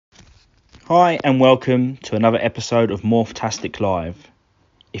Hi and welcome to another episode of Morphtastic Live.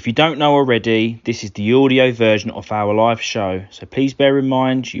 If you don't know already, this is the audio version of our live show, so please bear in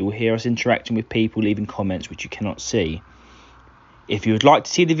mind you will hear us interacting with people leaving comments which you cannot see. If you would like to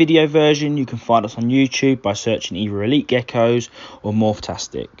see the video version, you can find us on YouTube by searching either Elitegeckos or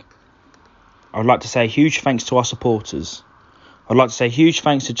Morphtastic. I would like to say a huge thanks to our supporters. I'd like to say a huge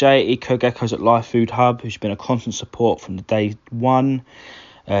thanks to Jay at Elitegeckos at Live Food Hub, who's been a constant support from the day one.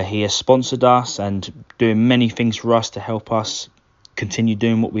 He has sponsored us and doing many things for us to help us continue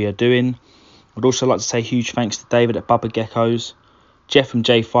doing what we are doing. I'd also like to say a huge thanks to David at Bubba Geckos. Jeff from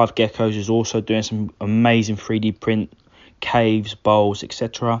J5 Geckos is also doing some amazing 3D print caves, bowls,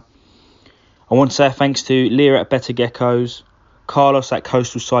 etc. I want to say a thanks to Leah at Better Geckos, Carlos at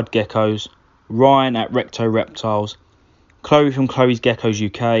Coastal Side Geckos, Ryan at Recto Reptiles, Chloe from Chloe's Geckos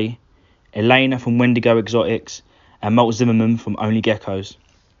UK, Elena from Wendigo Exotics, and Malt Zimmerman from Only Geckos.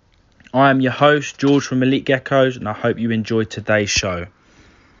 I am your host, George from Elitegeckos, and I hope you enjoyed today's show.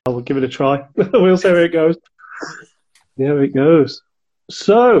 We'll give it a try. We'll see where it goes. There it goes.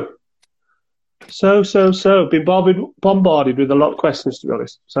 So. Been bombarded with a lot of questions, to be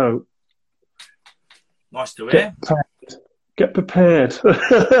honest. So. Nice to hear. Get prepared.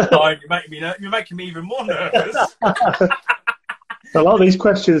 Oh, you're making me even more nervous. A lot of these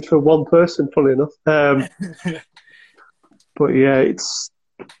questions for one person, funny enough. But yeah, it's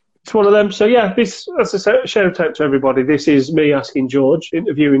one of them. So yeah, this, as I said, shout out to everybody. This is me asking George,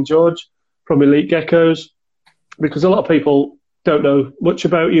 interviewing George from Elitegeckos, because a lot of people don't know much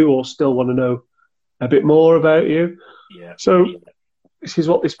about you or still want to know a bit more about you. Yeah. So this is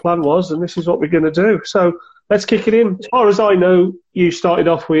what this plan was, and this is what we're going to do. So let's kick it in. As far as I know, you started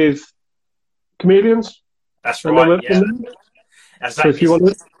off with chameleons. That's right. Yeah. So if you want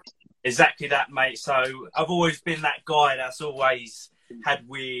to... Exactly that, mate. So I've always been that guy that's always had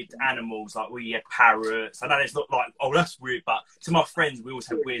weird animals. Like we had parrots. I know it's not like, oh, that's weird, but to my friends, we always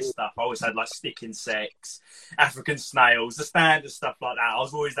had weird stuff. I always had like stick insects, African snails, the standard stuff like that. I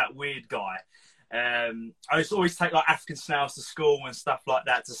was always that weird guy. I used to always take like African snails to school and stuff like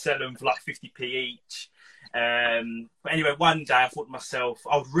that to sell them for like 50p each. But anyway, one day I thought to myself,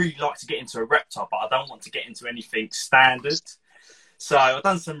 I would really like to get into a reptile, but I don't want to get into anything standard. So I've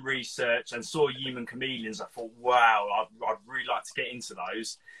done some research and saw human chameleons. I thought, wow, I'd really like to get into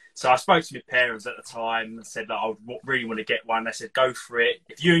those. So I spoke to my parents at the time and said that I really want to get one. They said, go for it.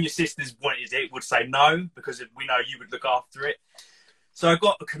 If you and your sisters wanted it, would say no, because we know you would look after it. So I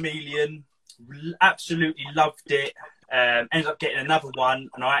got a chameleon, absolutely loved it. Ended up getting another one,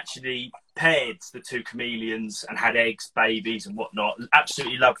 and I actually paired the two chameleons and had eggs, babies and whatnot.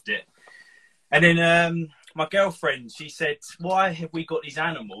 Absolutely loved it. And then my girlfriend, she said, why have we got these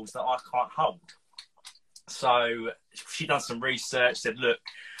animals that I can't hold? So she done some research, said, look,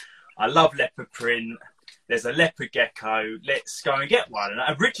 I love leopard print. There's a leopard gecko. Let's go and get one.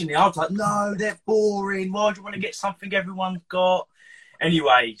 And originally I was like, no, they're boring. Why do you want to get something everyone's got?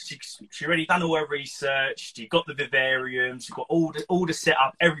 Anyway, she already done all her research. She got the vivarium. She got all the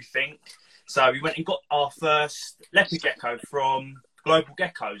setup, everything. So we went and got our first leopard gecko from Global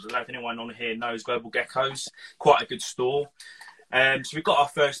Geckos. I don't know if anyone on here knows Global Geckos. Quite a good store. So we got our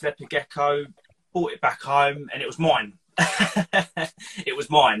first leopard gecko, brought it back home, and it was mine. It was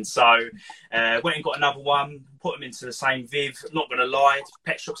mine. So went and got another one, put them into the same viv. Not going to lie,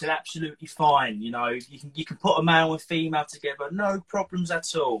 pet shops are absolutely fine. You know, you can put a male and female together, no problems at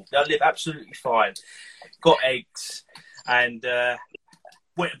all. They'll live absolutely fine. Got eggs, and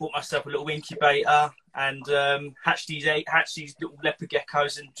went and bought myself a little incubator and hatched these little leopard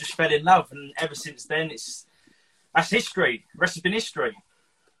geckos and just fell in love. And ever since then, that's history. The rest has been history.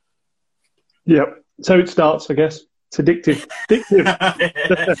 Yep. So it starts, I guess. It's addictive.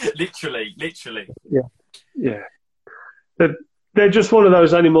 literally. Yeah. They're just one of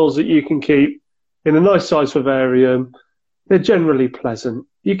those animals that you can keep in a nice size vivarium. They're generally pleasant.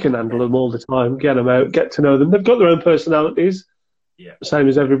 You can handle them all the time, get them out, get to know them. They've got their own personalities, same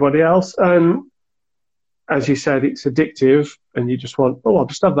as everybody else. And as you said, it's addictive, and you just want, I'll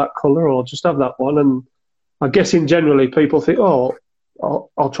just have that colour, or I'll just have that one. And I'm guessing generally people think, I'll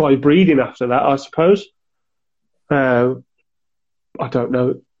try breeding after that, I suppose. I don't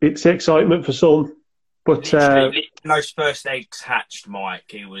know. It's excitement for some, but those first eggs hatched,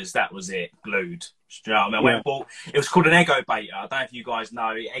 Mike. That was it, glued. Do you know what I mean? I went and bought, it was called an ego beta. I don't know if you guys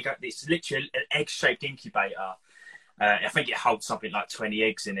know. It's literally an egg-shaped incubator. I think it holds something like 20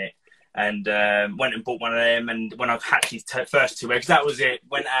 eggs in it. And went and bought one of them. And when I hatched these first two eggs, that was it.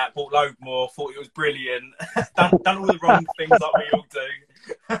 Went out, bought load more, thought it was brilliant. done all the wrong things like we all do.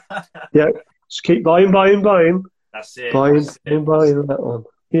 Yeah, just keep buying. That's it. Buying that one.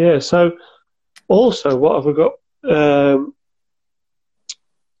 Yeah, so Also, what have I got?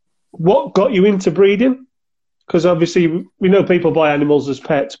 What got you into breeding? Because obviously we know people buy animals as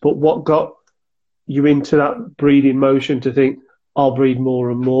pets, but what got you into that breeding motion to think, I'll breed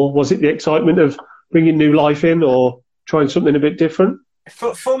more and more? Was it the excitement of bringing new life in, or trying something a bit different?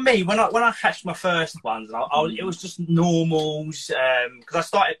 For me, when I hatched my first ones, it was just normals. Because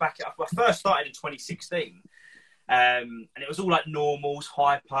I first started in 2016, and it was all like normals,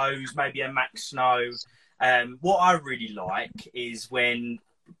 hypos, maybe a max snow. What I really like is when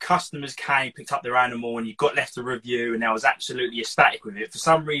customers came, picked up their animal, and you got left a review, and I was absolutely ecstatic with it. For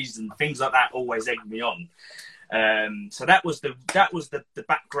some reason, things like that always egged me on. So that was the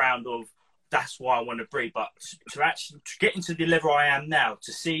background of that's why I want to breed. But to get into the level I am now,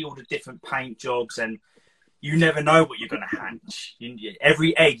 to see all the different paint jobs, and you never know what you're going to hatch.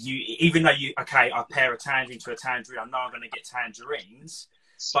 Every egg, even though I pair a tangerine to a tangerine, I know I'm going to get tangerines.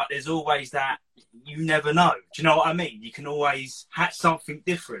 But there's always that, you never know. Do you know what I mean? You can always hatch something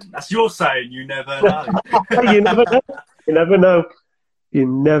different. That's your saying, you never know. You never know. You never know. You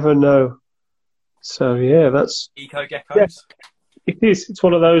never know. So, yeah, that's... Eco-geckos? Yeah, it is. It's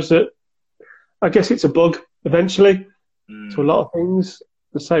one of those that, I guess it's a bug, eventually, to a lot of things.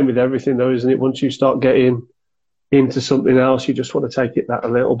 The same with everything, though, isn't it? Once you start getting into something else, you just want to take it that a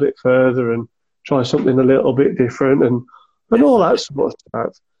little bit further and try something a little bit different and all that sort of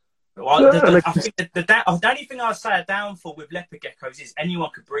stuff. Well, I think the only thing I'd say a downfall with leopard geckos is anyone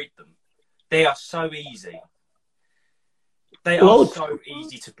could breed them. They are so easy. They are so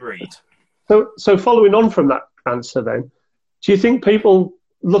easy to breed. So following on from that answer then, do you think people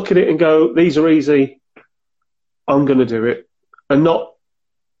look at it and go, these are easy, I'm going to do it, and not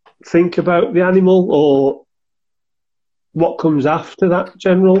think about the animal or what comes after that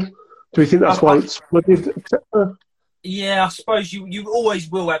general? Do we think that's why it's flooded, etc.? Yeah, I suppose you always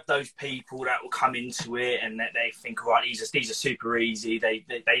will have those people that will come into it and that they think, right, these are super easy.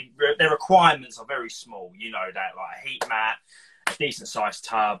 Their requirements are very small. You know that, like a heat mat, a decent sized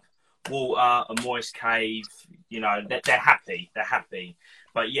tub, water, a moist cave. You know, they're happy. They're happy.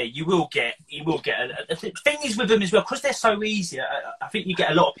 But yeah, you will get. The thing is with them as well, because they're so easy. I think you get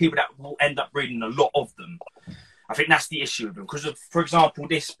a lot of people that will end up breeding a lot of them. I think that's the issue with them. Because, for example,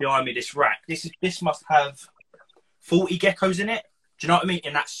 this behind me, this rack, this must have 40 geckos in it. Do you know what I mean?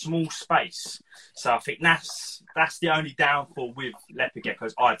 In that small space. So I think that's the only downfall with leopard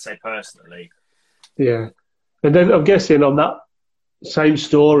geckos, I'd say personally. Yeah. And then I'm guessing on that same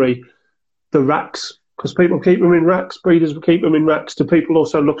story, the racks, because people keep them in racks, breeders will keep them in racks. Do people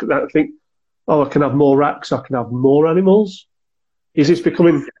also look at that and think, oh, I can have more racks, I can have more animals? Is this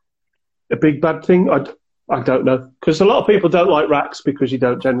becoming a big bad thing? I don't know. Because a lot of people don't like racks because you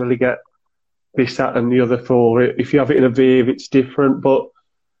don't generally get this, that, and the other for it. If you have it in a Viv, it's different. But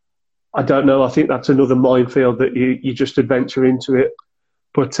I don't know. I think that's another minefield that you just adventure into it.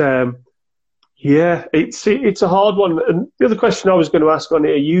 But yeah, it's a hard one. And the other question I was going to ask on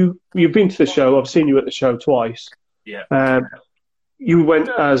here, you've been to the show. I've seen you at the show twice. Yeah. You went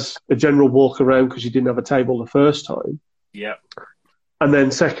as a general walk around because you didn't have a table the first time. Yeah. And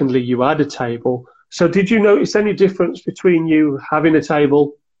then secondly, you had a table. So did you notice any difference between you having a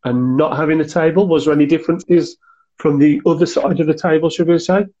table and not having a table? Was there any differences from the other side of the table, should we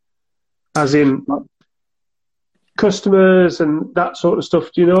say? As in customers and that sort of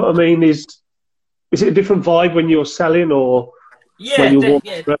stuff. Do you know what I mean? Is it a different vibe when you're selling or when you're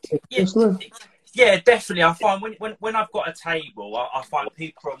walking around with customers? Yeah, definitely. I find when I've got a table, I find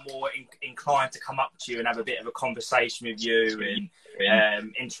people are more inclined to come up to you and have a bit of a conversation with you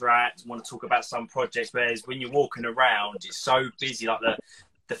and interact and want to talk about some projects. Whereas when you're walking around, it's so busy. Like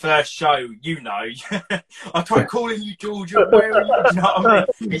the first show, I tried calling you, Georgia. Where are you? You know what I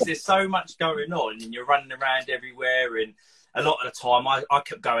mean? There's so much going on, and you're running around everywhere. And a lot of the time, I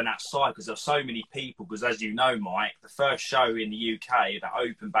kept going outside because there were so many people. Because as you know, Mike, the first show in the UK that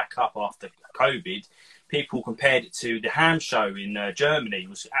opened back up after COVID, people compared it to the ham show in Germany. It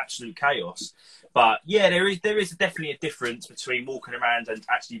was absolute chaos. But yeah, there is definitely a difference between walking around and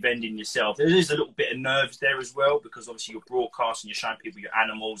actually vending yourself. There is a little bit of nerves there as well, because obviously you're broadcasting, you're showing people your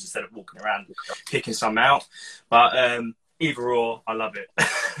animals instead of walking around picking some out. But either or, I love it.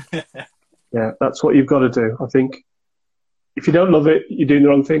 Yeah, that's what you've got to do. I think if you don't love it, you're doing the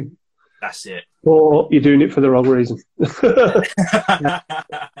wrong thing. That's it. Or you're doing it for the wrong reason.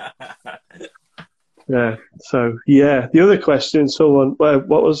 Yeah. So yeah, the other question, what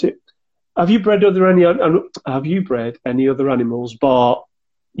was it? Have you bred any other animals bar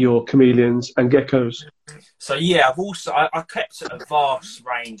your chameleons and geckos? So yeah, I kept a vast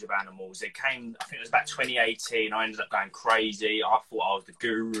range of animals. It came, I think it was about 2018. I ended up going crazy. I thought I was the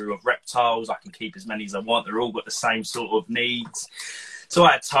guru of reptiles. I can keep as many as I want. They're all got the same sort of needs. So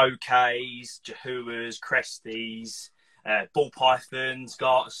I had tokays, jahuas, cresties, ball pythons,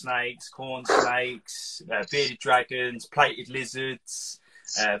 garter snakes, corn snakes, bearded dragons, plated lizards,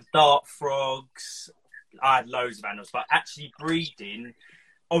 dart frogs. I had loads of animals, but actually breeding,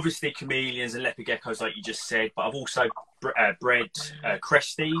 obviously chameleons and leopard geckos, like you just said, but I've also bred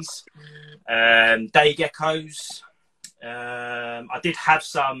cresties, day geckos. I did have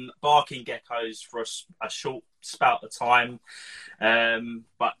some barking geckos for a short spout of time,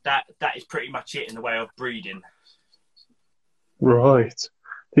 but that is pretty much it in the way of breeding. Right.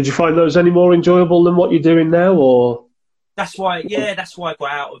 Did you find those any more enjoyable than what you're doing now, or? That's why I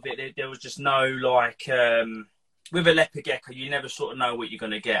got out of it. There was just no, like, with a leopard gecko, you never sort of know what you're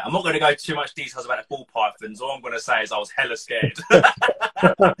going to get. I'm not going to go too much details about the ball pythons. All I'm going to say is I was hella scared.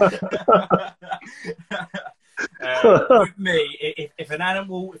 With me, if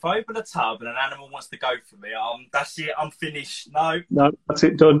I open a tub and an animal wants to go for me, that's it. I'm finished. No, that's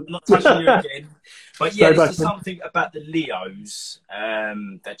it. Done. I'm not touching you again. But yeah, there's something about the Leos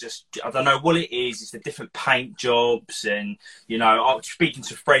that just, I don't know what it is. It's the different paint jobs, and you know, I'm speaking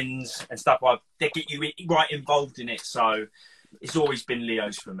to friends and stuff. They get you right involved in it. So it's always been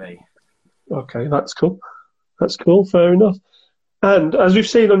Leos for me. Okay, that's cool. That's cool. Fair enough. And as we've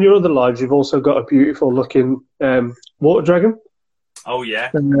seen on your other lives, you've also got a beautiful looking water dragon. Oh, yeah.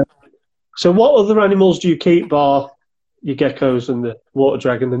 So what other animals do you keep, bar your geckos and the water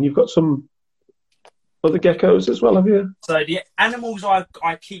dragon? And you've got some other geckos as well, have you? So the animals I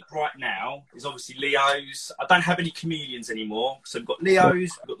keep right now is obviously Leos. I don't have any chameleons anymore. So we've got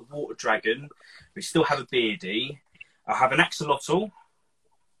Leos, we've got the water dragon. We still have a beardie. I have an axolotl,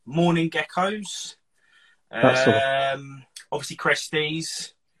 morning geckos. Obviously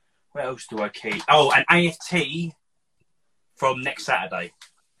Cresties. What else do I keep? Oh, an AFT from next Saturday.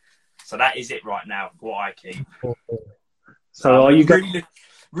 So that is it right now, what I keep. So are you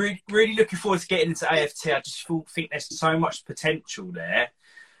really looking forward to getting into AFT. I just think there's so much potential there.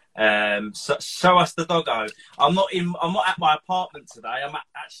 So show us the doggo. I'm not at my apartment today. I'm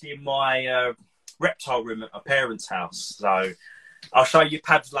actually in my reptile room at my parents' house. So I'll show you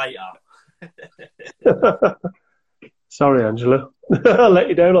Pabs later. Sorry, Angela. I'll let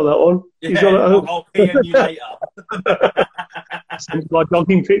you down on that one. Yeah, I'll PM you later. Send my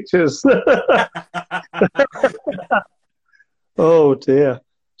dogging pictures. Oh, dear.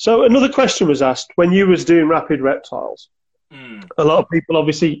 So another question was asked when you was doing Rapid Reptiles. A lot of people,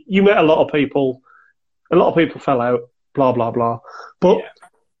 obviously, you met a lot of people. A lot of people fell out, blah, blah, blah. But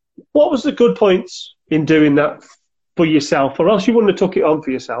what was the good points in doing that for yourself? Or else you wouldn't have took it on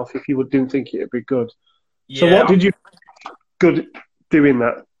for yourself if you didn't think it would be good. Yeah, so what did you good doing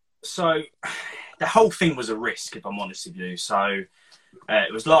that? So the whole thing was a risk, if I'm honest with you. So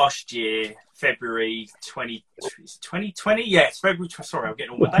it was last year, February 2020. Yeah, it's February. Sorry, I'm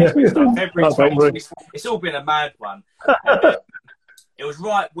getting all my dates mixed up. February 2020. It's all been a mad one. It was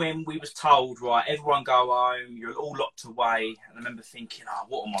right when we was told, right, everyone go home. You're all locked away. And I remember thinking, oh,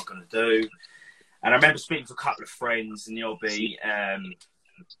 what am I going to do? And I remember speaking to a couple of friends, and they'll be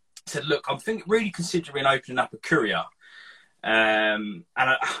said, look, I'm really considering opening up a courier. And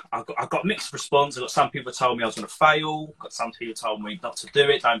I got mixed response. I got some people told me I was going to fail. Got some people told me not to do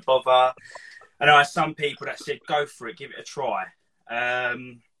it, don't bother. And I had some people that said, go for it, give it a try.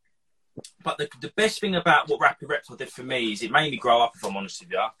 But the best thing about what Rapid Reptile did for me is it made me grow up, if I'm honest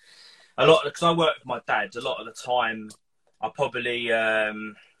with you. Because I work with my dad, a lot of the time I probably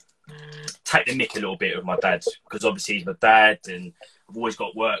take the mick a little bit with my dad, because obviously he's my dad and I've always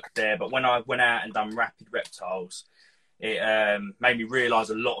got work there. But when I went out and done Rapid Reptiles, it made me realise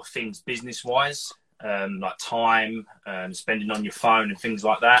a lot of things business-wise, like time, spending on your phone and things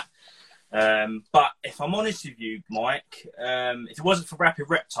like that. But if I'm honest with you, Mike, if it wasn't for Rapid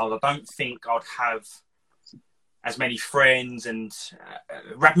Reptiles, I don't think I'd have as many friends, and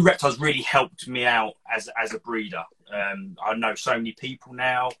Rapid Reptiles really helped me out as a breeder. I know so many people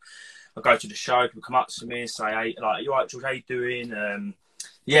now. I go to the show, people come up to me and say, hey, like, you all right, George, how you doing?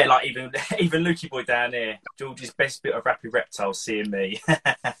 Yeah, like even Lukey boy down there, George's best bit of Rapid Reptiles seeing me.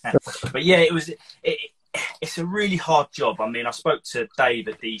 But yeah, it's a really hard job. I mean, I spoke to Dave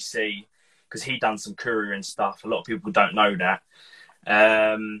at DC because he done some courier and stuff. A lot of people don't know that.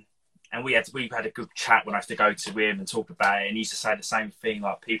 And we've had a good chat when I used to go to him and talk about it. And he used to say the same thing,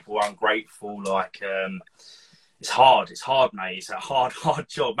 like people are ungrateful. Like it's hard, mate. It's a hard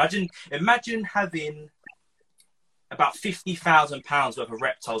job. Imagine having about £50,000 worth of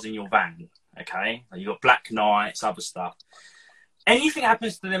reptiles in your van. Okay, you've got black knights, other stuff. Anything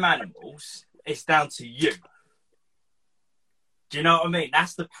happens to them animals, it's down to you. Do you know what I mean?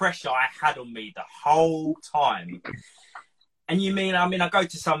 That's the pressure I had on me the whole time. And I go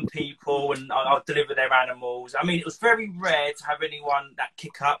to some people and I'll deliver their animals. I mean, it was very rare to have anyone that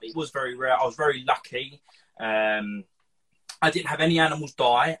kick up. It was very rare. I was very lucky. I didn't have any animals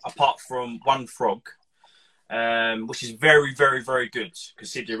die apart from one frog, which is very, very, very good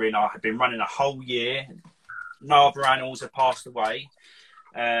considering I had been running a whole year. No other animals have passed away.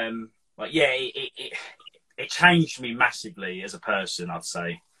 But yeah, it changed me massively as a person, I'd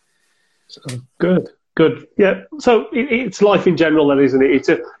say. So, good. Yeah. So it's life in general, then, isn't it? It's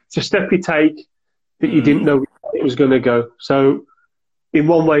a step you take that you didn't know it was going to go. So in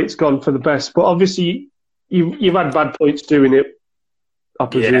one way, it's gone for the best. But obviously, you've had bad points doing it, I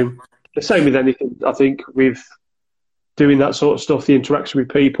presume. Yeah. The same with anything, I think, with doing that sort of stuff, the interaction with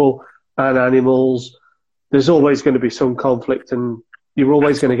people and animals. There's always going to be some conflict, and you're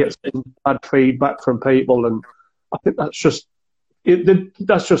always going to get some bad feedback from people. And I think that's just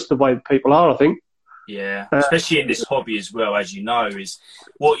the way people are, I think. Yeah, especially in this hobby as well, as you know, is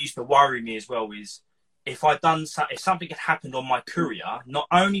what used to worry me as well is if something had happened on my courier, not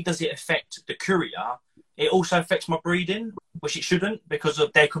only does it affect the courier, it also affects my breeding, which it shouldn't because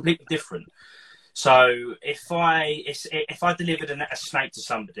they're completely different. So if I delivered a snake to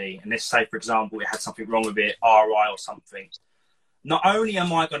somebody, and let's say, for example, it had something wrong with it, RI or something, not only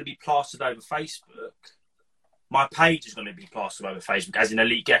am I going to be plastered over Facebook, my page is going to be plastered over Facebook, as in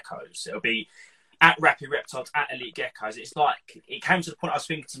Elitegeckos. It'll be at Rapid Reptiles, at Elitegeckos. It's like, it came to the point I was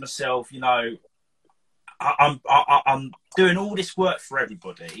thinking to myself, you know, I'm doing all this work for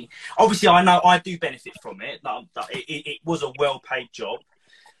everybody. Obviously, I know I do benefit from it. It was a well-paid job.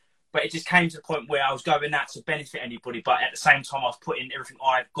 But it just came to the point where I was going out to benefit anybody, but at the same time, I was putting everything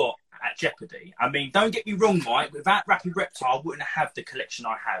I've got at jeopardy. I mean, don't get me wrong, Mike. Without Rapid Reptile, I wouldn't have the collection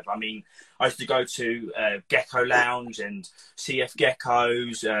I have. I mean, I used to go to Gecko Lounge and CF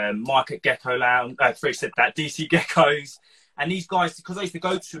Geckos, Mike at Gecko Lounge, DC Geckos. And these guys, because I used to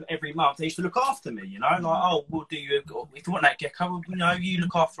go to them every month, they used to look after me, you know, like, oh, we'll do you, if you want that gecko, you know, you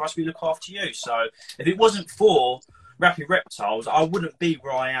look after us, we look after you. So if it wasn't for Rapid Reptiles, I wouldn't be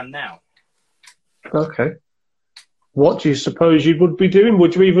where I am now. Okay. What do you suppose you would be doing?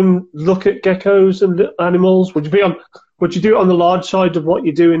 Would you even look at geckos and animals? Would you do it on the large side of what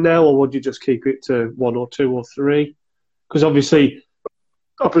you're doing now, or would you just keep it to 1 or 2 or 3? Because obviously,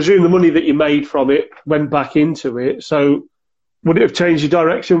 I presume the money that you made from it went back into it. So would it have changed your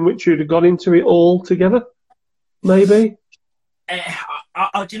direction, which you'd have gone into it all together? Maybe.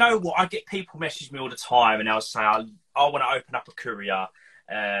 Do you know what? I get people message me all the time, and they'll say, I want to open up a courier.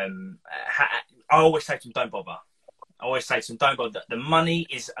 I always say to them, don't bother. I always say to them, don't bother. The money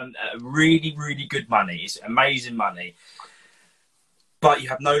is really, really good money. It's amazing money. But you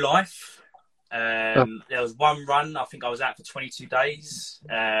have no life. There was one run, I think I was out for 22 days.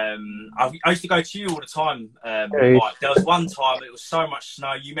 I used to go to you all the time, Mike. There was one time, it was so much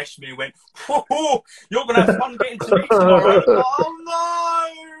snow, you messaged me and went, oh, you're going to have fun getting to me tomorrow.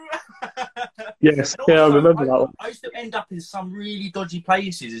 Oh, no! Yes, also, yeah, I remember that one. I used to end up in some really dodgy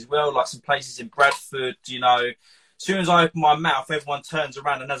places as well, like some places in Bradford, you know. As soon as I open my mouth, everyone turns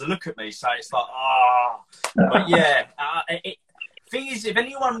around and has a look at me. So it's like, But yeah, thing is, if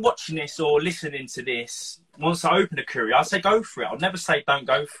anyone watching this or listening to this wants to open a courier, I say go for it. I'll never say don't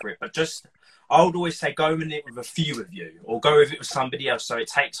go for it, but I would always say go in it with a few of you, or go with it with somebody else, so it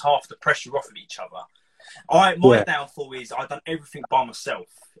takes half the pressure off of each other. My downfall is I've done everything by myself,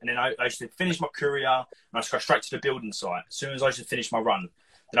 and then I used to finish my courier and I used to go straight to the building site. As soon as I used to finish my run,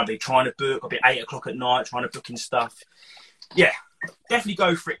 then I'd be trying to book. I'd be 8 o'clock at night trying to book in stuff. Yeah. Definitely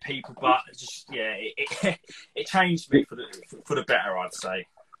go for it, people. But just it changed me for the better, I'd say.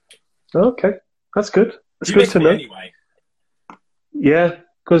 Okay, that's good. That's good to know. Anyway. Yeah,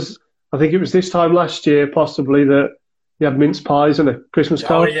 because I think it was this time last year, possibly, that you had mince pies and a Christmas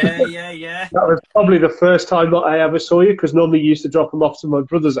card. Oh yeah. That was probably the first time that I ever saw you, because normally you used to drop them off to my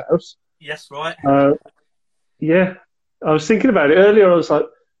brother's house. Yes, right. Yeah, I was thinking about it earlier. I was like,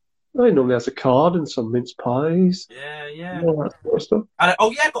 he normally has a card and some mince pies. Yeah. All that sort of stuff. And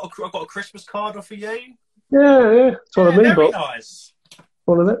I got a Christmas card off of you. Yeah. That's what I mean. Very nice.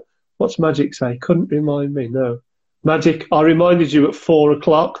 One of it. What's Magic say? Couldn't remind me. No. Magic, I reminded you at 4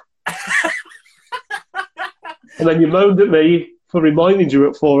 o'clock. And then you moaned at me for reminding you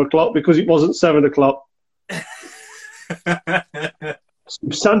at 4 o'clock because it wasn't 7 o'clock. If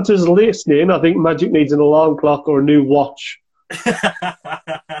Santa's listening, I think Magic needs an alarm clock or a new watch.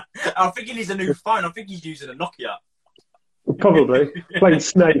 I think he needs a new phone. I think he's using a Nokia. Probably. Playing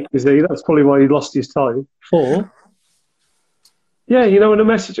Snake, is he? That's probably why he lost his time. 4. Yeah, you know, in a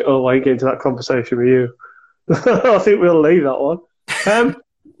message... Oh, I ain't getting into that conversation with you. I think we'll leave that one.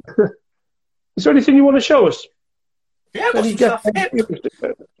 Is there anything you want to show us? Yeah, I've got some stuff here.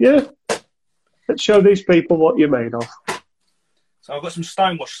 Yeah. Let's show these people what you're made of. So I've got some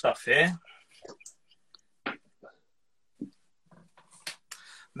stonewash stuff here.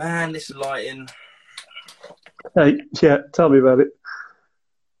 Man, this lighting. Hey, yeah, tell me about it.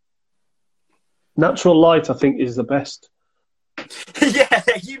 Natural light, I think, is the best. Yeah,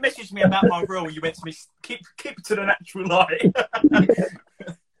 you messaged me about my rule. You went to me, keep it to the natural light.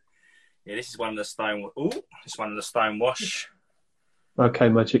 Yeah, this is one of the stone. Oh, this is one of the stonewash. Okay,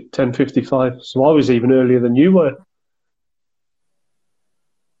 Magic, 10:55. So I was even earlier than you were.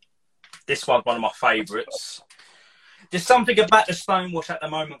 This one's one of my favourites. There's something about the stonewash at the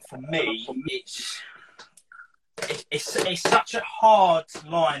moment for me. It's such a hard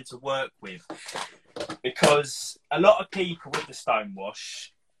line to work with because a lot of people with the stonewash,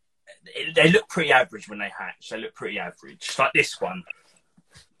 they look pretty average when they hatch. They look pretty average, just like this one.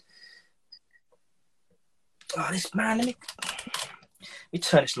 Oh, this man, let me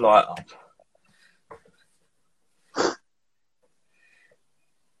turn this light up.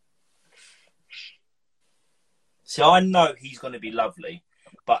 See, I know he's going to be lovely,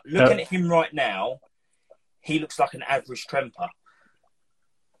 but looking at him right now, he looks like an average tremper.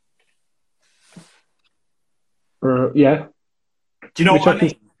 Yeah. Do you know what I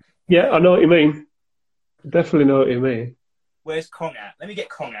mean? Yeah, I know what you mean. Definitely know what you mean. Where's Kong at? Let me get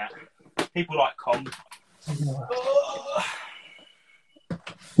Kong out. People like Kong.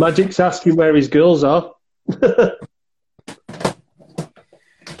 Magic's asking where his girls are. Do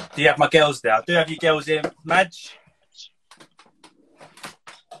you have my girls there? I do have your girls in, Madge.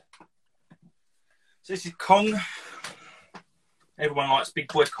 So this is Kong. Everyone likes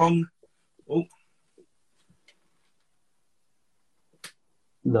big boy Kong. Oh.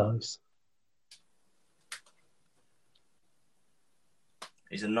 Nice.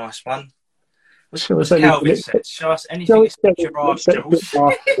 He's a nice one. Show us Calvin said, show us anything except your arse, Jules.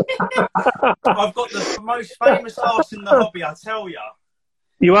 I've got the most famous arse in the hobby, I tell you.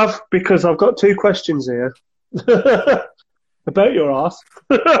 You have, because I've got 2 questions here about your arse.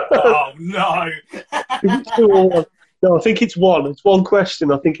 Oh, no. No, I think it's 1. It's 1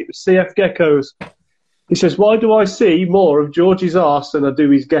 question. I think it was CF Geckos. He says, why do I see more of George's arse than I do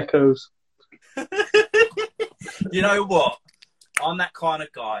his geckos? You know what? I'm that kind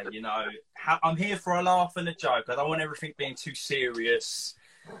of guy, you know. I'm here for a laugh and a joke. I don't want everything being too serious.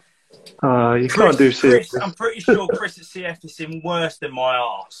 You can't do serious. I'm pretty sure Chris at CF is in worse than my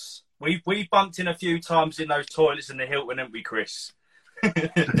arse. We bumped in a few times in those toilets in the Hilton, didn't we, Chris?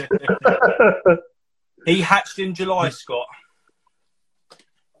 He hatched in July, Scott.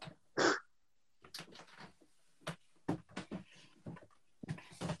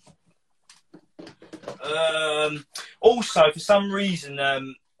 Also, for some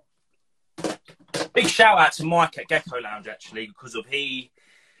reason, big shout out to Mike at Gecko Lounge, actually, because of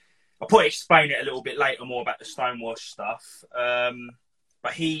I'll probably explain it a little bit later more about the stonewash stuff.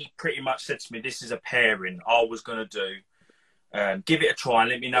 But he pretty much said to me, this is a pairing I was going to do. Give it a try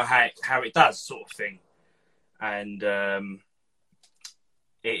and let me know how it does, sort of thing. And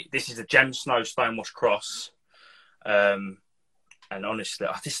this is a Gem Snow Stonewash cross. And honestly,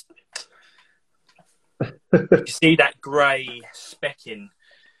 you see that grey specking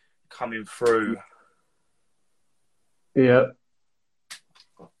coming through. Yeah.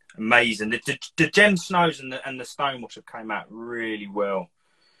 Amazing. The Gem Snows and the Stonewash have came out really well.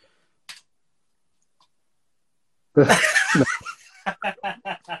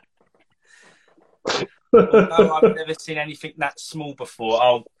 No, I've never seen anything that small before.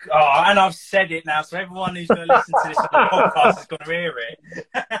 Oh, and I've said it now, so everyone who's going to listen to this on the podcast is going to hear it.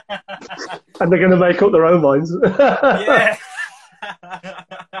 And they're going to make up their own minds. Yeah.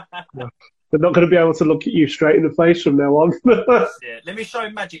 They're not going to be able to look at you straight in the face from now on. That's it. Let me show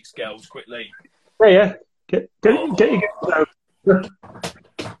Magic's girls quickly. Yeah. Get your girls out. Get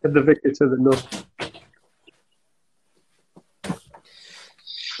the vicar to the nut.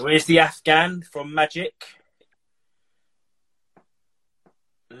 So here's the Afghan from Magic.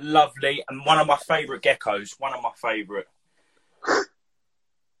 Lovely. And one of my favourite geckos. One of my favourite.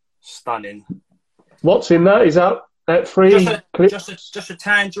 Stunning. What's in that? Is that free? Just a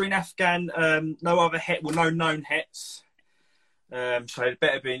tangerine Afghan. No other het. Well, no known hets. So it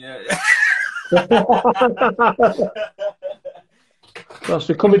better be... Gosh,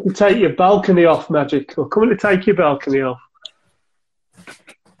 we're coming to take your balcony off, Magic. We're coming to take your balcony off.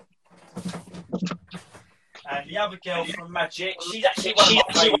 And the other girl from Magic, she's actually one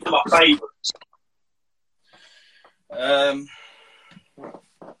of my favourites.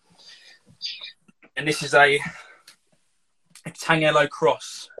 And this is a Tangello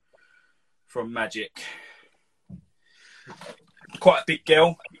Cross from Magic. Quite a big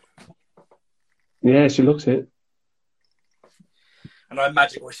girl. Yeah, she looks it. And I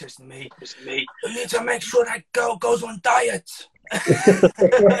Magic always says to me, you need to make sure that girl goes on diet.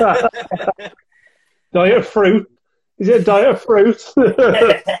 Diet of fruit? Is it a diet of fruit?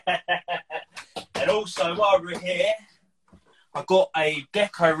 And also, while we're here, I got a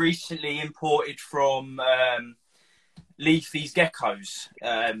gecko recently imported from Leafy's Geckos,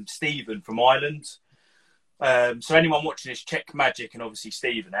 Stephen from Ireland. So anyone watching this, check Magic and obviously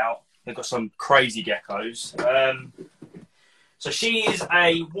Stephen out. They've got some crazy geckos. So she is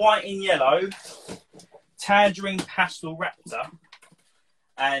a white and yellow tangerine pastel raptor,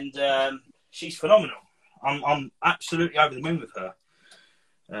 and she's phenomenal. I'm absolutely over the moon with her.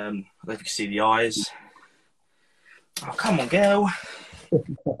 I don't know if you can see the eyes. Oh, come on, girl.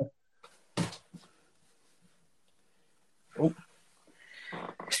 Oh.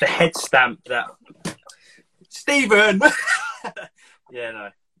 It's the head stamp that... Stephen! Yeah,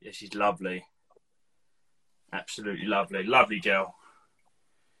 she's lovely. Absolutely lovely. Lovely girl.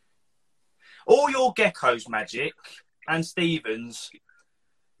 All your geckos, Magic, and Stevens,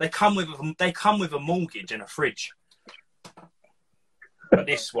 they come with a mortgage and a fridge. But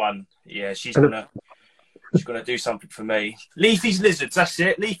this one, yeah, she's gonna do something for me. Leafy's Lizards, that's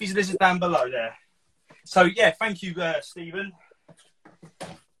it. Leafy's Lizard down below there. So yeah, thank you, Stephen.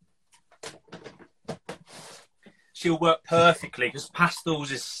 She'll work perfectly because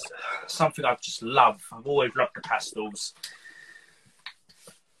pastels is something I just love. I've always loved the pastels.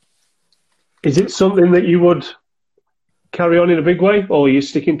 Is it something that you would carry on in a big way, or are you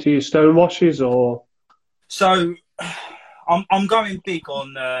sticking to your stone washes, or? So, I'm going big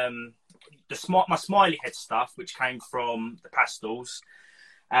on my smiley head stuff, which came from the pastels,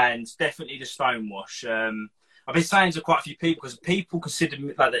 and definitely the stone wash. I've been saying to quite a few people because people consider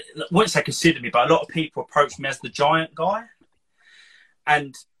me I wouldn't say consider me, but a lot of people approach me as the giant guy,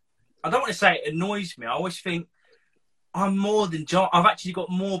 and I don't want to say it annoys me. I always think I'm more than giant. I've actually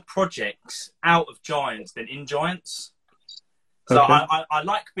got more projects out of giants than in giants. So okay. I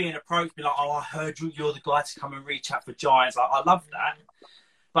like being approached, be like, oh, I heard you're the guy to come and reach out for giants. I love that.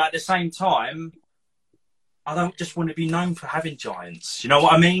 But at the same time, I don't just want to be known for having giants. You know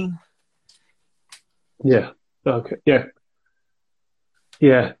what I mean? Yeah. Okay. Yeah.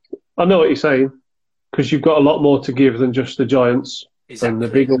 Yeah. I know what you're saying, because you've got a lot more to give than just the giants and the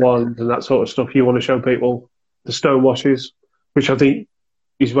bigger ones and that sort of stuff. You want to show people the stone washes, which I think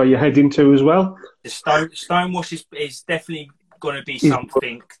is where you're heading to as well. The stone wash is definitely going to be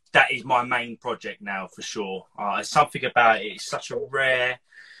something that is my main project now for sure. There's something about it. It's such a rare,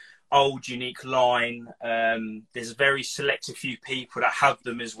 old, unique line. There's a very selective few people that have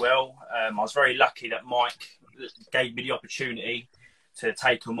them as well. I was very lucky that Mike gave me the opportunity to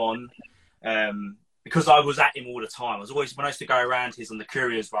take them on. Because I was at him all the time. When I used to go around his on the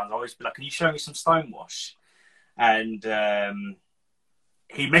couriers runs, I always be like, can you show me some stone wash? And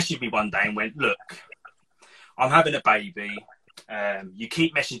he messaged me one day and went, look, I'm having a baby. You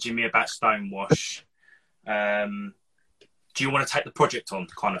keep messaging me about Stonewash. Do you want to take the project on,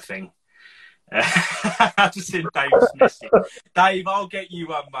 kind of thing? I just seen Dave's message. Dave, I'll get you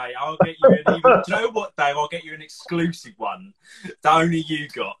one, mate. I'll get you an even. Do you know what, Dave? I'll get you an exclusive one that only you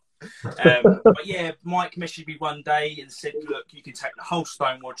got. But yeah, Mike messaged me one day and said, look, you can take the whole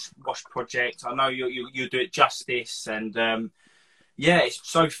Stonewash project. I know you'll do it justice. And yeah,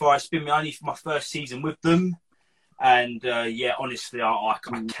 so far it's been only my first season with them. And yeah, honestly, I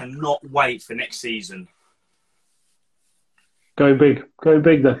cannot wait for next season. Going big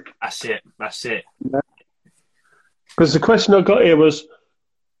then. That's it. Because the question I got here was,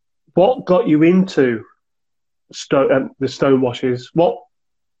 what got you into the stone washes? What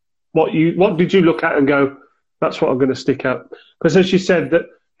did you look at and go, that's what I'm going to stick at? Because as you said, that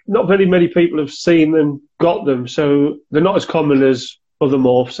not very many people have seen them, got them, so they're not as common as other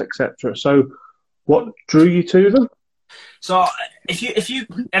morphs, etc. So what drew you to them? So if you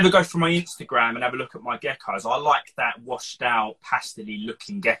ever go through my Instagram and have a look at my geckos, I like that washed out, pastel-y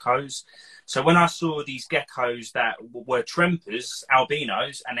looking geckos. So when I saw these geckos that were trempers,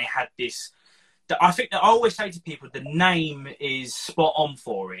 albinos, and they had this, I think that I always say to people, the name is spot on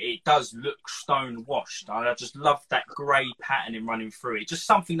for it. It does look stone washed. I just love that grey patterning running through it. Just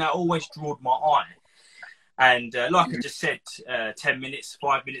something that always drawed my eye. And like I just said 5 minutes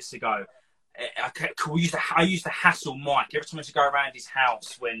ago, I used to hassle Mike every time I used to go around his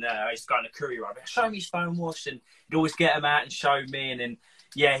house when I used to go on the courier. I'd be, show me stonewash, and he'd always get them out and show me. And then,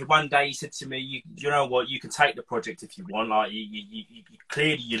 yeah, one day he said to me, you know what, you can take the project if you want. Like, you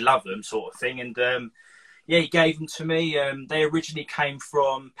clearly you love them, sort of thing. And yeah, he gave them to me. They originally came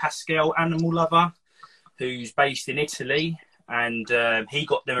from Pascal, animal lover, who's based in Italy, and he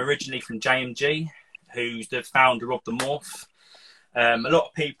got them originally from JMG, who's the founder of the Morph. A lot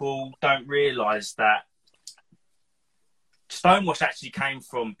of people don't realise that stonewash actually came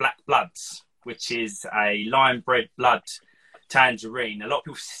from black bloods, which is a lion-bred blood tangerine. A lot of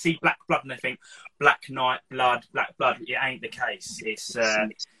people see black blood and they think black knight blood, black blood. It ain't the case. It's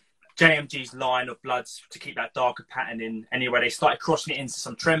JMG's line of bloods to keep that darker pattern in. Anyway, they started crossing it into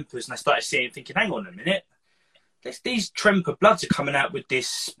some Trempers, and they started seeing it, thinking, hang on a minute, these Tremper bloods are coming out with this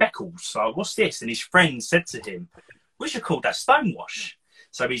speckles. So what's this? And his friend said to him, we should call that stonewash.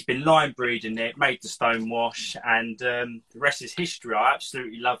 So he's been line breeding it, made the stonewash, and the rest is history. I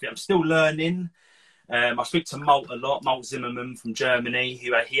absolutely love it. I'm still learning. I speak to Malt a lot, Malt Zimmerman from Germany.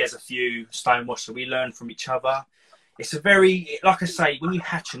 He has a few stonewash, so we learn from each other. It's a very, like I say, when you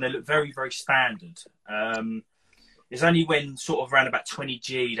hatch them, they look very, very standard. It's only when sort of around about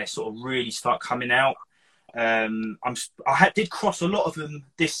 20G they sort of really start coming out. I did cross a lot of them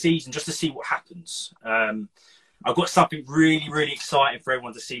this season just to see what happens. I've got something really, really exciting for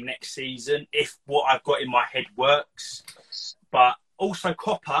everyone to see next season, if what I've got in my head works. But also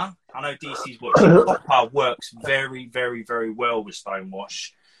copper, I know DC's watching, copper works very, very, very well with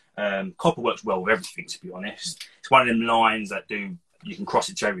stonewash. Copper works well with everything, to be honest. It's one of them lines that you can cross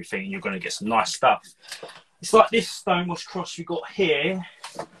it to everything and you're going to get some nice stuff. It's like this stonewash cross we got here.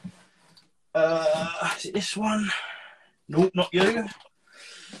 Is it this one? Nope, not you.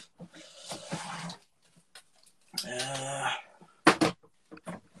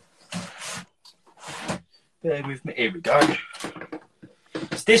 Bear with me. Here we go.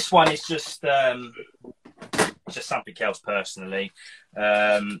 So this one is just something else personally.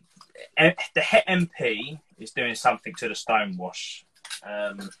 The Het MP is doing something to the stonewash.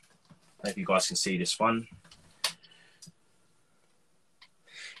 Maybe you guys can see this one.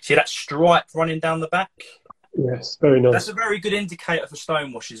 See that stripe running down the back? Yes, very nice. That's a very good indicator for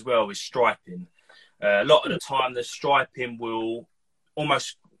stonewash as well, is striping. A lot of the time, the striping will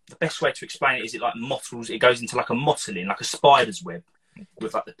almost, the best way to explain it is it like mottles, it goes into like a mottling, like a spider's web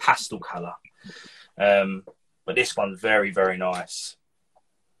with like the pastel colour. But this one's very, very nice.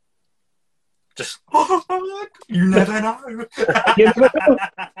 Just, you never know. You never know.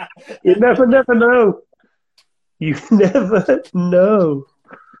 You never know. You never know.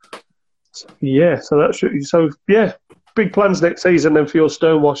 Yeah, so yeah, big plans next season then for your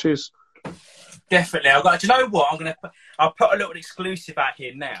stonewashes. Definitely. Do you know what? I'll put a little exclusive out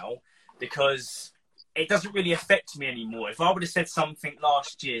here now because it doesn't really affect me anymore. If I would have said something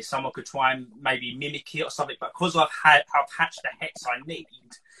last year, someone could try and maybe mimic it or something, but because I've hatched the hets I need,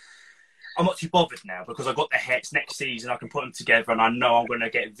 I'm not too bothered now because I've got the hets. Next season I can put them together and I know I'm going to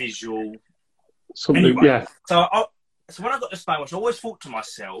get visual. Something, anyway, yeah. So when I got the stonewash, I always thought to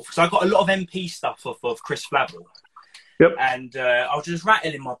myself, because I got a lot of MP stuff off of Chris Flavel. Yep. And I was just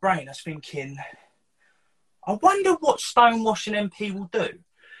rattling my brain. I was thinking, I wonder what stonewash and MP will do.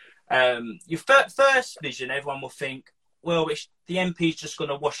 Your first vision, everyone will think, well, the MP's just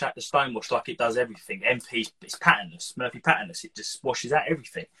going to wash out the stonewash like it does everything. MP, it's patternless, Murphy patternless. It just washes out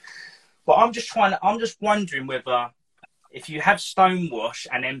everything. But I'm just wondering whether if you have stonewash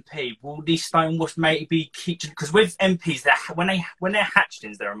and MP, will these stonewash maybe keep? Because with MPs, when they're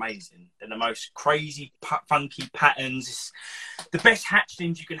hatchlings, they're amazing. They're the most crazy, funky patterns. It's the best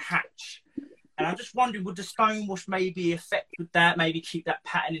hatchlings you can hatch. And I'm just wondering, would the stonewash maybe affect with that? Maybe keep that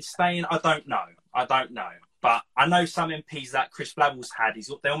pattern in staying? I don't know. But I know some MPs that Chris Flavel's had,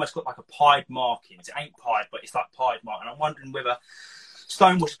 they almost got like a pied markings. It ain't pied, but it's like pied mark. And I'm wondering whether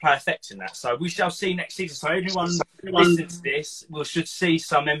stonewash play effect in that. So we shall see next season. So anyone listening to this, we should see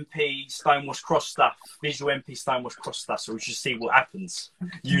some MP stonewash cross stuff, visual MP stonewash cross stuff. So we should see what happens.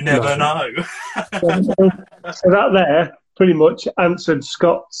 You never know. So that there pretty much answered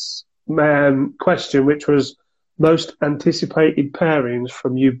Scott's question, which was most anticipated pairings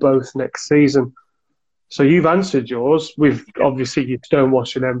from you both next season. So you've answered yours with obviously your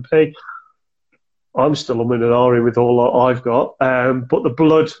stonewash and MP. I'm still umming and ahhing with all that I've got. But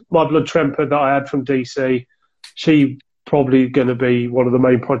my blood tremper that I had from DC, she probably going to be one of the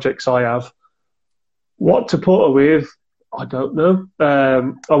main projects I have. What to put her with, I don't know.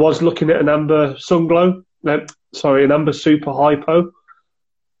 I was looking at an amber sunglow, an amber super hypo.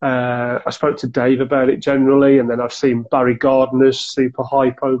 I spoke to Dave about it generally, and then I've seen Barry Gardner's super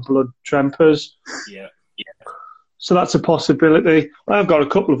hypo blood trempers. Yeah. So that's a possibility. I've got a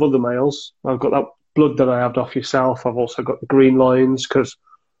couple of other males. I've got that blood that I had off yourself. I've also got the green lines because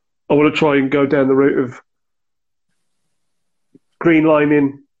I want to try and go down the route of green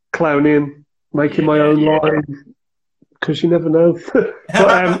lining, clowning, making my own line, because you never know. But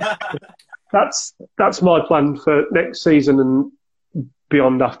that's my plan for next season and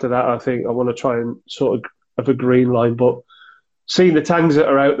beyond after that. I think I want to try and sort of have a green line. But seeing the tangs that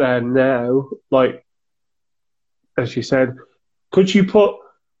are out there now, like, as you said, could you put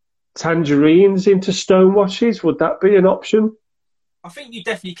tangerines into stonewashes? Would that be an option? I think you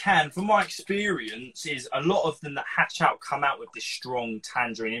definitely can. From my experience, is a lot of them that hatch out come out with this strong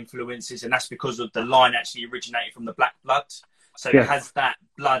tangerine influences, and that's because of the line actually originated from the black blood. So it has that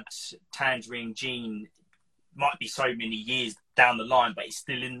blood tangerine gene. Might be so many years down the line, but it's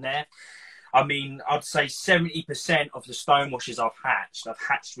still in there. I mean, I'd say 70% of the stonewashes I've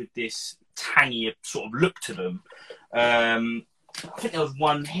hatched with this tangy sort of look to them. I think there was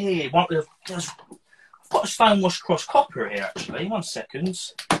one here. I've got a stonewash cross copper here, actually. 1 second.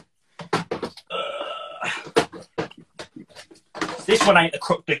 This one ain't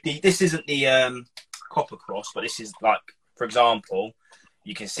this isn't the copper cross, but this is like, for example,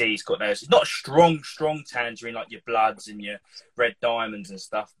 you can see it's got those. It's not a strong tangerine like your bloods and your red diamonds and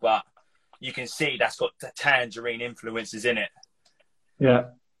stuff, but you can see that's got the tangerine influences in it. Yeah.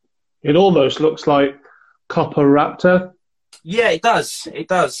 It almost looks like Copper Raptor. Yeah, it does. It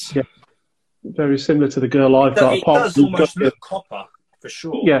does. Yeah. Very similar to the girl I've got. It does almost look copper, for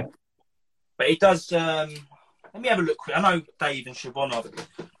sure. Yeah. But it does... let me have a look quick. I know Dave and Siobhan are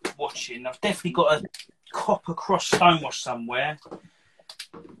watching. I've definitely got a copper cross stonewash somewhere.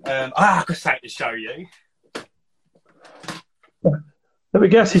 I've got something to show you. Let me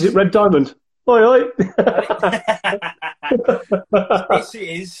guess, is it Red Diamond? Oi, oi.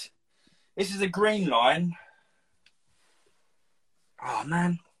 This is a green line. Oh,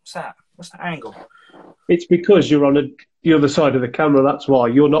 man. What's that? What's that angle? It's because you're on the other side of the camera. That's why.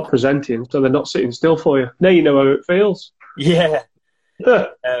 You're not presenting, so they're not sitting still for you. Now you know how it feels. Yeah.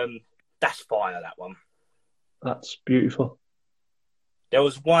 That's fire, that one. That's beautiful. There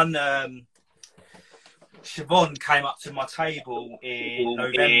was one... Siobhan came up to my table in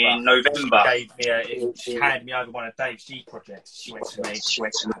November. She handed me over one of Dave's G projects. She went to me,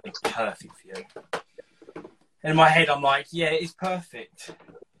 it's perfect for you. In my head, I'm like, yeah, it's perfect.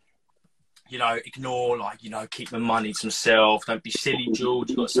 You know, ignore, like, you know, keep my money to myself. Don't be silly, George.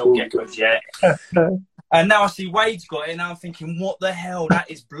 You've got to sell geckos yet. And now I see Wade's got it, and I'm thinking, what the hell?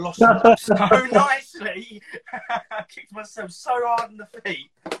 That is blossomed up so nicely. I kicked myself so hard in the feet.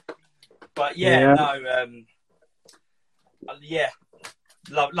 But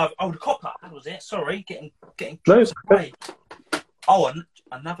love. Oh, the copper. That was it. Sorry, getting away. Oh,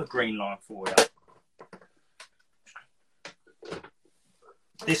 another green line for you.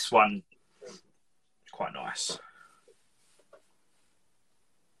 This one is quite nice.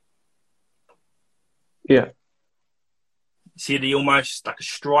 Yeah. See the almost like a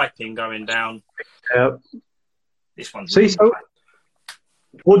striping going down. Yeah. This one's see, so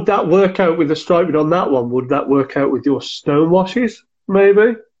would that work out with the striping on that one? Would that work out with your stonewashes,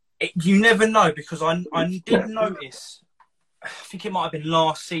 maybe? You never know, because I did notice, I think it might have been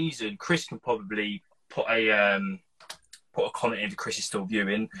last season, Chris can probably put a comment in if Chris is still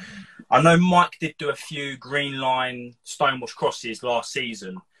viewing. I know Mike did do a few green line stonewash crosses last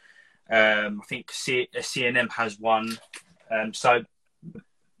season. I think CNM has one. So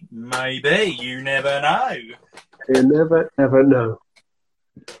maybe, you never know. You never know.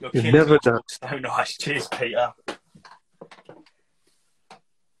 You never know. So nice. Cheers, Peter.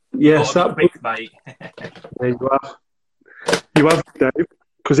 Yes, that big mate. There you have, Dave,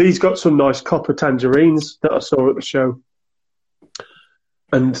 because he's got some nice copper tangerines that I saw at the show,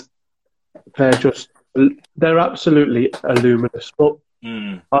 and they're absolutely luminous. But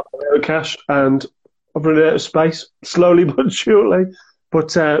I've run out of cash and I've run out of space, slowly but surely. But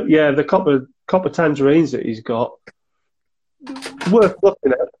the copper tangerines that he's got, worth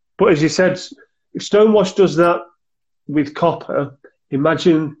looking at. But as you said, if Stonewash does that with copper,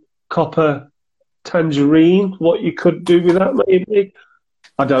 imagine copper tangerine, what you could do with that maybe.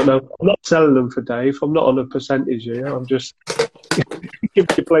 I don't know. I'm not selling them for Dave. I'm not on a percentage here. I'm just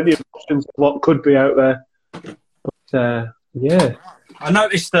giving you plenty of options of what could be out there. But yeah. I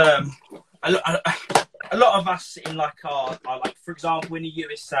noticed a lot of us in like our like, for example, in the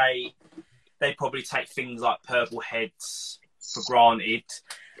USA, they probably take things like purple heads for granted,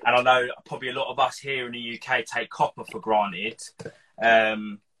 and I know probably a lot of us here in the UK take copper for granted.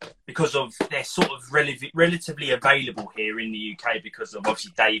 because of they're sort of relatively available here in the UK because of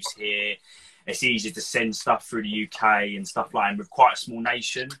obviously Dave's here. It's easier to send stuff through the UK and stuff like that. And we're quite a small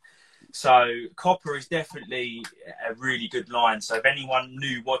nation. So copper is definitely a really good line. So if anyone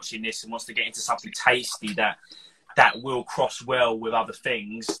new watching this and wants to get into something tasty that will cross well with other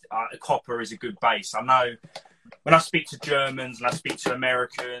things, copper is a good base. I know when I speak to Germans and I speak to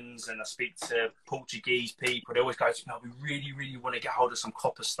Americans and I speak to Portuguese people, they always go to me, we really, really want to get hold of some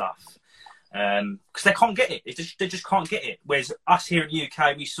copper stuff. Because they can't get it. They just can't get it. Whereas us here in the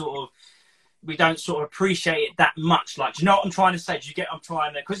UK, we don't sort of appreciate it that much. Like, do you know what I'm trying to say? Do you get what I'm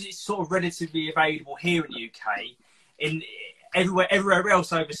trying to... Because it's sort of relatively available here in the UK, in everywhere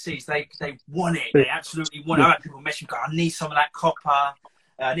else overseas, they want it. They absolutely want it. I have people message me, go, I need some of that copper.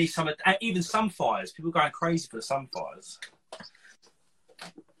 I need some of... Even sunfires. People are going crazy for the sunfires.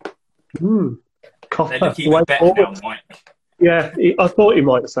 Copper. They look even better now, Mike. Yeah, I thought he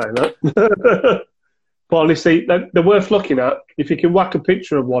might say that. But honestly, they're worth looking at. If you can whack a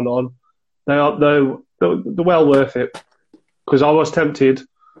picture of one on, they're well worth it. Because I was tempted,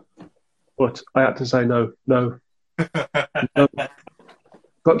 but I had to say no.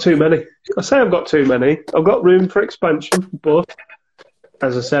 Got too many. I say I've got too many. I've got room for expansion, but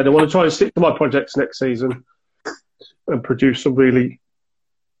as I said, I want to try and stick to my projects next season and produce some really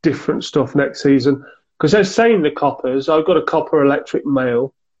different stuff next season. Because they're saying the coppers, I've got a copper electric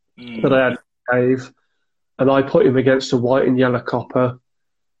male that I had in the cave, and I put him against a white and yellow copper,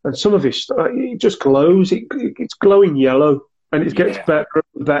 and some of his it just glows. It's glowing yellow, and it gets better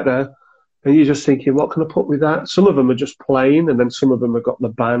and better. And you're just thinking, what can I put with that? Some of them are just plain, and then some of them have got the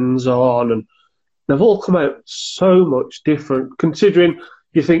bands on, and they've all come out so much different. Considering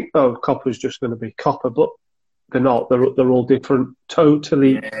you think, oh, copper's just going to be copper, but they're not. They're all different,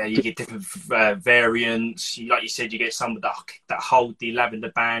 totally. Yeah, you get different variants. Like you said, you get some that hold the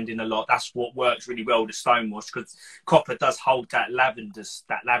lavender band in a lot. That's what works really well with stonewash, because copper does hold that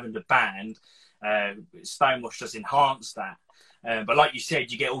lavender band. Stonewash does enhance that. But like you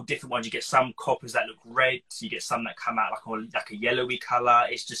said, you get all different ones. You get some coppers that look red. You get some that come out like a yellowy colour.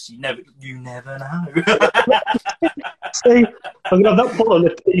 It's just you never know. See, I'm going to have that put on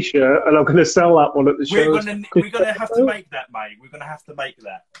a T-shirt, and I'm going to sell that one at the show. We're going to have to make that, mate. We're going to have to make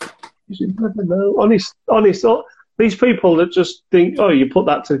that. You never know. Honest. These people that just think, oh, you put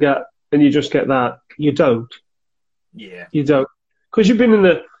that together and you just get that. You don't. Yeah. You don't, because you've been in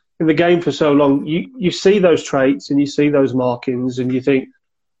the game for so long. You see those traits and you see those markings, and you think,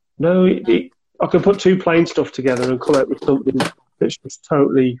 no, I can put two plain stuff together and come out with something that's just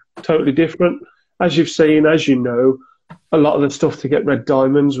totally different. As you've seen, as you know, a lot of the stuff to get red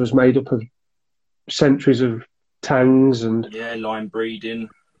diamonds was made up of centuries of tangs and line breeding.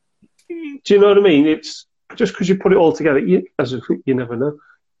 Do you know what I mean? It's just because you put it all together, you never know.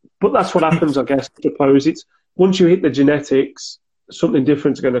 But that's what happens, I guess. I suppose it's once you hit the genetics, something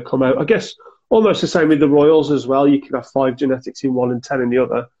different's going to come out. I guess almost the same with the royals as well. You could have 5 genetics in one and 10 in the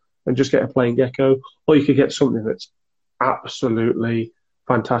other, and just get a plain gecko, or you could get something that's absolutely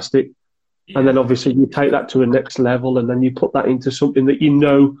fantastic. Yeah. And then obviously you take that to the next level, and then you put that into something that you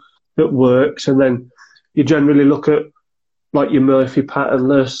know that works, and then you generally look at like your Murphy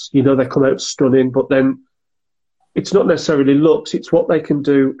patternless. You know they come out stunning, but then it's not necessarily looks; it's what they can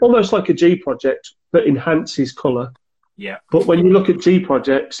do, almost like a G project that enhances colour. Yeah. But when you look at G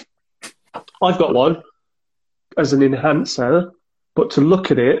projects, I've got one as an enhancer, but to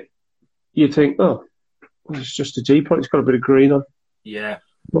look at it, you think, oh, well, it's just a G project. It's got a bit of green on. Yeah.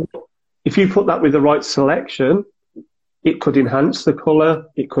 But if you put that with the right selection, it could enhance the colour.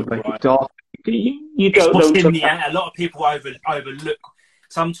 It could make it dark. You don't know. A lot of people overlook.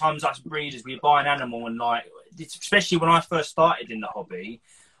 Sometimes us breeders, we buy an animal and especially when I first started in the hobby,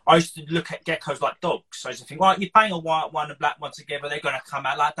 I used to look at geckos like dogs. So I used to think, well, you bang a white one and black one together, they're going to come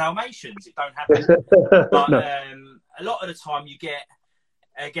out like Dalmatians. It don't happen. But no. A lot of the time you get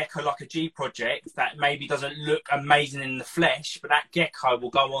a gecko like a G project that maybe doesn't look amazing in the flesh, but that gecko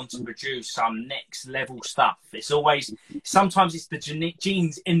will go on to produce some next level stuff. It's always, sometimes it's the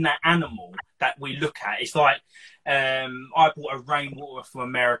genes in that animal that we look at. It's like, I bought a rainwater from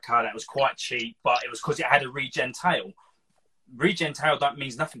America that was quite cheap, but it was because it had a regen tail. Regen tail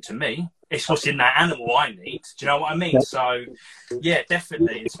means nothing to me. It's what's in that animal I need. Do you know what I mean? So, yeah,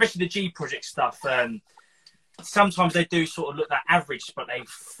 definitely. Especially the G project stuff. Sometimes they do sort of look that average, but they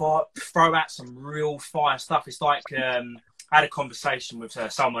throw out some real fire stuff. It's like I had a conversation with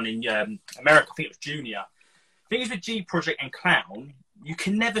someone in America. I think it was Junior. I think it's with G project and clown. You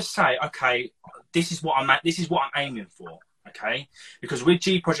can never say, okay, this is what I'm aiming for. Okay, because with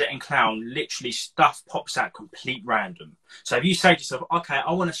G Project and Clown, literally stuff pops out complete random. So if you say to yourself, okay,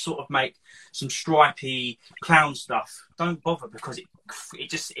 I want to sort of make some stripy clown stuff, don't bother, because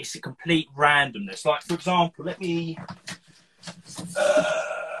it's a complete randomness. Like, for example, let me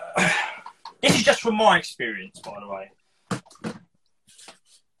this is just from my experience, by the way.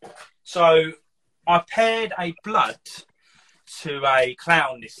 So I paired a blood to a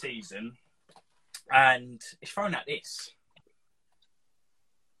clown this season, and it's thrown out this.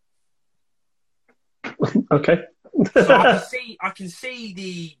 Okay. So I can see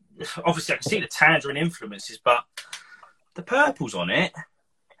the obviously I can see the tangerine influences, but the purples on it,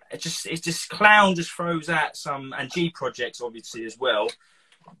 it's just clown just throws out some, and G Projects obviously as well.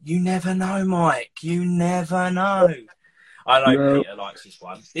 You never know, Mike. You never know. I know Peter likes this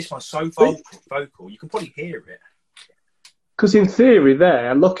one. This one's so vocal. You can probably hear it. Because in theory,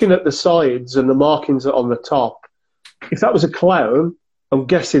 there, looking at the sides and the markings on the top, if that was a clown, I'm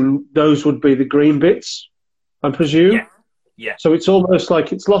guessing those would be the green bits, I presume. Yeah. So it's almost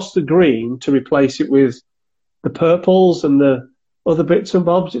like it's lost the green to replace it with the purples and the other bits and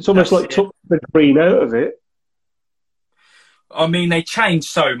bobs. It's almost took the green out of it. I mean, they changed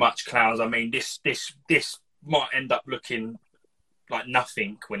so much, clowns. I mean, this might end up looking like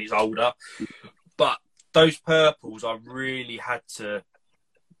nothing when it's older, but those purples, I really had to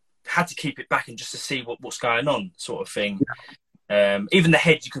keep it back and just to see what's going on, sort of thing. Even the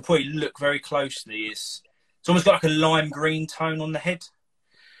head, you can probably look very closely. It's almost got like a lime green tone on the head.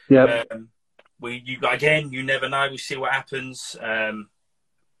 Yeah. You never know. We see what happens.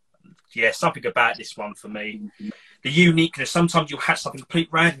 Something about this one for me. The uniqueness. Sometimes you'll have something complete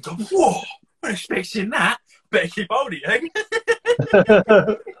random. Go, whoa! I'm expecting that. Better keep holding it.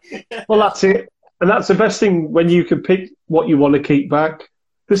 Well, that's it, and that's the best thing when you can pick what you want to keep back.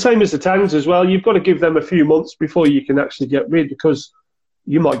 The same as the tangs as well. You've got to give them a few months before you can actually get rid, because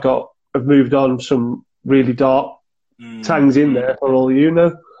you might have moved on some really dark tangs in there for all you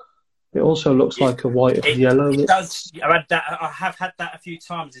know. It also looks like a white and yellow. It does. I have had that a few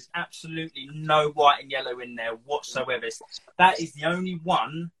times. There's absolutely no white and yellow in there whatsoever. That is the only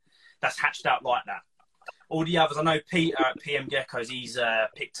one that's hatched out like that. All the others, I know Peter at PM Geckos, he's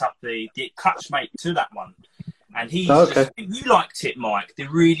picked up the clutchmate to that one. And he's you liked it, Mike, the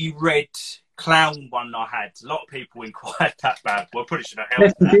really red clown one I had. A lot of people inquired that bad. Well, I probably should have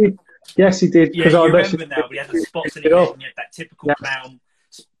helped that. Yes, he did. Yeah, you remember now, but he had the spots in his head and he had that typical clown.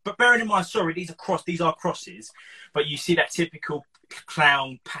 But bearing in mind, sorry, these are crosses, but you see that typical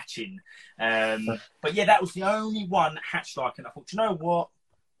clown patching. But yeah, that was the only one that hatched like, and I thought, you know what?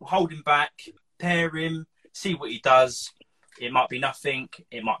 We'll hold him back, pair him, see what he does. It might be nothing.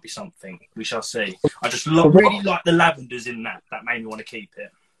 It might be something. We shall see. I just really like the lavenders in that. That made me want to keep it.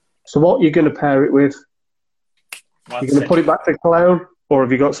 So what are you going to pair it with? You're going to put it back to clown, or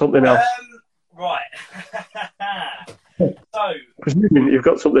have you got something else? Right. So, presuming you've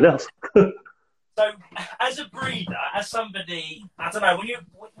got something else. So, as a breeder, as somebody, I don't know,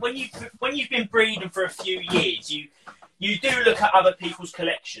 when you've been breeding for a few years, you do look at other people's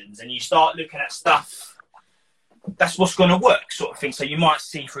collections and you start looking at stuff. That's what's going to work, sort of thing. So you might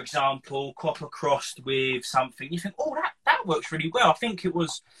see, for example, copper crossed with something. You think, oh, that works really well. I think it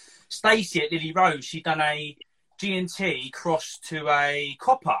was Stacey at Lily Rose. She'd done a G&T crossed to a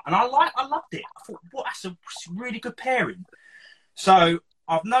copper, and I loved it. I thought, well, that's a really good pairing. So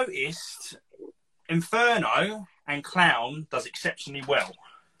I've noticed Inferno and Clown does exceptionally well.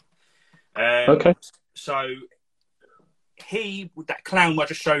 Okay. So that Clown I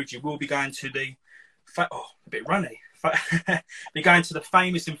just showed you will be going to the a bit runny. Be going to the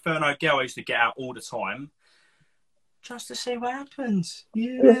famous Inferno girl I used to get out all the time, just to see what happens.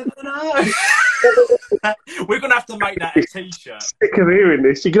 You never know. We're going to have to make that a T-shirt. Sick of hearing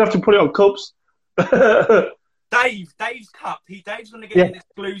this. You're going to have to put it on cups. Dave's cup. Dave's going to get an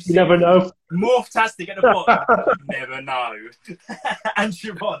exclusive. You never know. Morphtastic at the bottom. You never know. And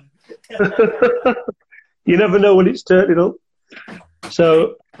Siobhan. You never know when it's turning up.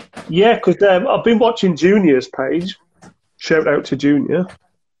 So, yeah, because I've been watching Junior's page. Shout out to Junior.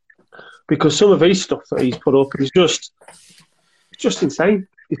 Because some of his stuff that he's put up is just insane.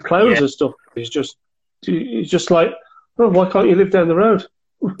 His clowns and stuff is just like, oh, why can't you live down the road?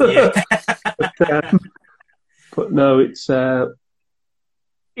 Yeah. but no, it's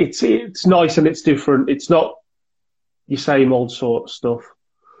nice and it's different. It's not your same old sort of stuff.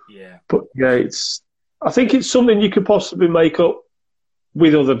 Yeah. But yeah, I think it's something you could possibly make up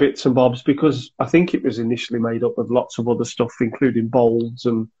with other bits and bobs, because I think it was initially made up of lots of other stuff, including bolds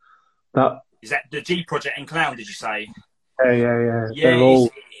and that. Is that the G Project and Clown, did you say? Yeah. Yeah,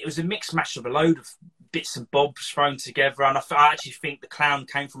 it was a mix mash of a load of bits and bobs thrown together. And I actually think the clown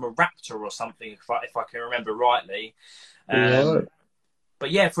came from a raptor or something, if I can remember rightly. Right. But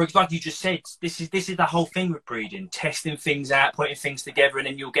yeah, for example, like you just said, this is the whole thing with breeding: testing things out, putting things together, and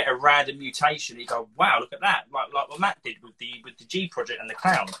then you'll get a random mutation. You go, wow, look at that! Like what Matt did with the G project and the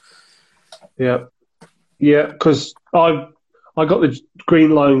clown. Yeah, yeah. Because I got the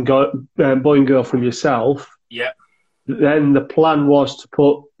green line boy and girl from yourself. Yeah. Then the plan was to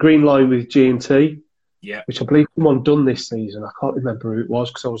put green line with G&T. Yeah. Which I believe someone done this season. I can't remember who it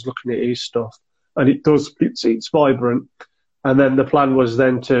was because I was looking at his stuff, and it's vibrant. And then the plan was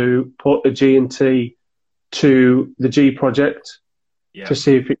then to put a G&T to the G project to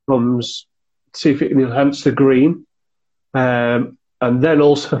see if it can enhance the green. And then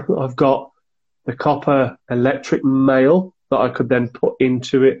also I've got the copper electric male that I could then put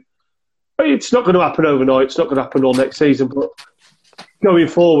into it. It's not going to happen overnight. It's not going to happen all next season. But going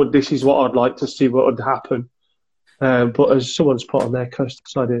forward, this is what I'd like to see what would happen. But as someone's put on their coastal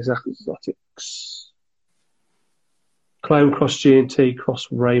side exotics. Clown cross G&T cross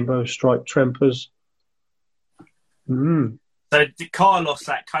rainbow striped trempers. So Carlos,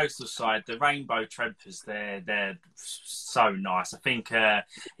 that coastal side, the rainbow trempers, they're so nice. I think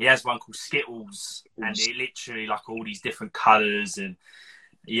he has one called Skittles, and it literally like all these different colours, and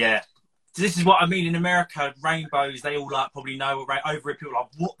yeah. This is what I mean in America. Rainbows, they all like probably know what over it. People are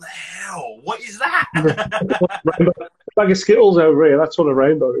like, what the hell? What is that? Bag of Skittles over here. That's what a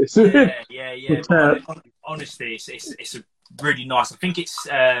rainbow is. Yeah. But, honestly, it's a really nice. I think it's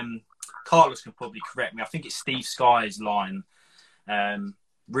Carlos can probably correct me. I think it's Steve Sky's line.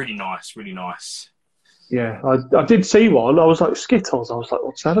 Really nice. Yeah, I did see one. I was like, Skittles. I was like,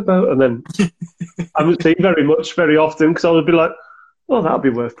 what's that about? And then I haven't seen very often because I would be like, well, that'll be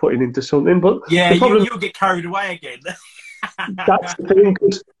worth putting into something. But yeah, you'll get carried away again. That's the thing,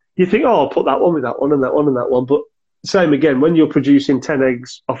 because you think, oh, I'll put that one with that one and that one and that one. But same again, when you're producing 10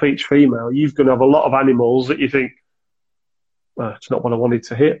 eggs off each female, you're going to have a lot of animals that you think, well, it's not what I wanted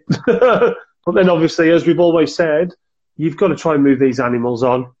to hit. But then obviously, as we've always said, you've got to try and move these animals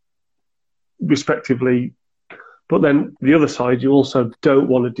on, respectively. But then the other side, you also don't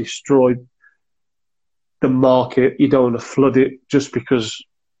want to destroy the market. You don't want to flood it just because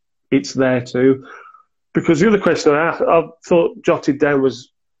it's there too. Because the other question I thought jotted down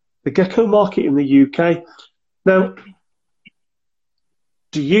was the gecko market in the UK. Now,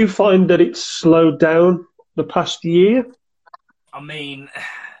 do you find that it's slowed down the past year? I mean,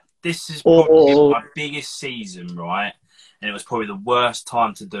 this is probably my biggest season, right? And it was probably the worst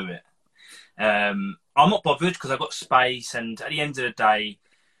time to do it. I'm not bothered because I've got space, and at the end of the day,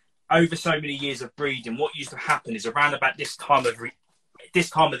 over so many years of breeding, what used to happen is around about this time of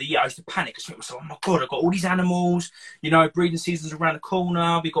the year, I used to panic because people say, oh my God, I've got all these animals, breeding season's around the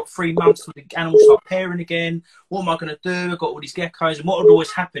corner, we've got 3 months till the animals start pairing again, what am I going to do? I've got all these geckos, and what would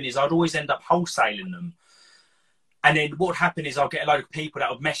always happen is I'd always end up wholesaling them. And then what would happen is I'll get a load of people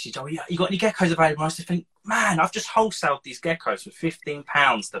that would message, oh yeah, you got any geckos available? I used to think, man, I've just wholesaled these geckos for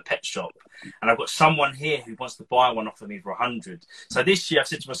 £15 to the pet shop, and I've got someone here who wants to buy one off of me for 100. So this year I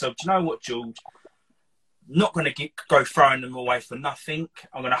said to myself, do you know what, George? Not going to go throwing them away for nothing.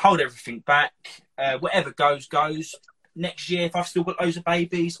 I'm going to hold everything back. Whatever goes. Next year, if I've still got loads of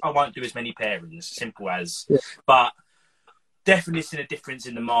babies, I won't do as many pairings. Simple as. Yeah. But definitely seeing a difference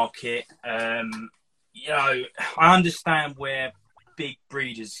in the market. I understand where big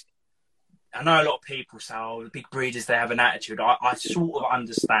breeders. I know a lot of people say, "Oh, the big breeders, they have an attitude." I sort of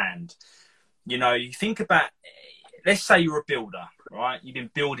understand. You think about. Let's say you're a builder, right? You've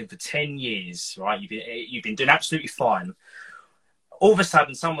been building for 10 years, right? You've been doing absolutely fine. All of a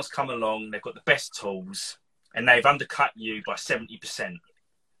sudden, someone's come along, they've got the best tools, and they've undercut you by 70%.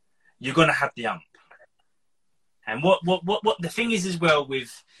 You're going to have the ump. And what the thing is as well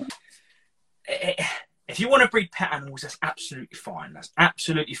with, if you want to breed pet animals, that's absolutely fine. That's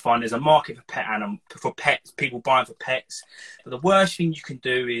absolutely fine. There's a market for pets, people buying for pets. But the worst thing you can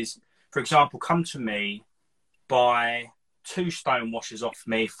do is, for example, come to me, buy 2 stone washers off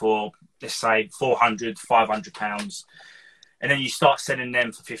me for, let's say, £400, £500, and then you start selling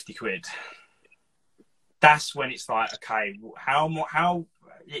them for 50 quid. That's when it's like, okay, how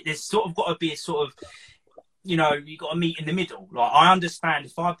there's sort of got to be a sort of, you've got to meet in the middle. Like, I understand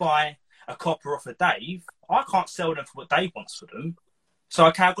if I buy a copper off of Dave, I can't sell them for what Dave wants for them. So,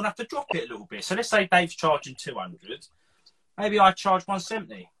 okay, I'm going to have to drop it a little bit. So let's say Dave's charging 200. Maybe I charge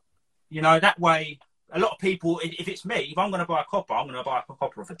 170. That way, a lot of people, if it's me, if I'm going to buy a copper, I'm going to buy a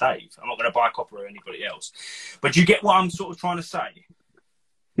copper for Dave. I'm not going to buy a copper for anybody else. But do you get what I'm sort of trying to say?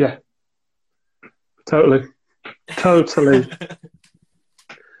 Yeah. Totally.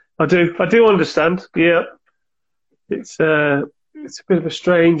 I do understand. Yeah, it's a bit of a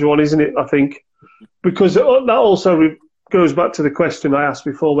strange one, isn't it? I think because that also goes back to the question I asked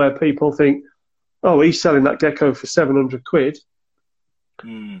before, where people think, "Oh, he's selling that gecko for 700 quid."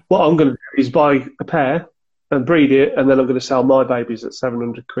 What I'm going to do is buy a pair and breed it, and then I'm going to sell my babies at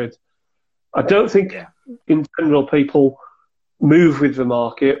 700 quid. I don't think, in general, people move with the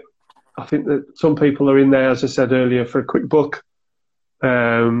market. I think that some people are in there, as I said earlier, for a quick buck.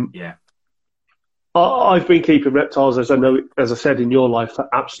 I've been keeping reptiles, as I said, in your life for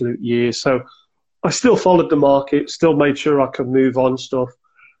absolute years. So I still followed the market, still made sure I could move on stuff,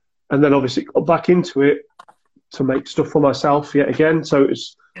 and then obviously got back into it to make stuff for myself yet again. So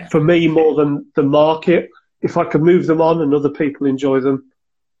it's for me more than the market. If I could move them on and other people enjoy them,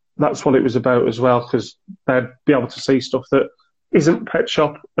 that's what it was about as well, because they'd be able to see stuff that isn't pet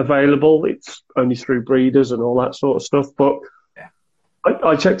shop available. It's only through breeders and all that sort of stuff. But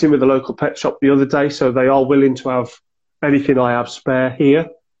I checked in with the local pet shop the other day, so they are willing to have anything I have spare here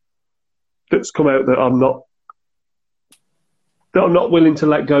that's come out that I'm not willing to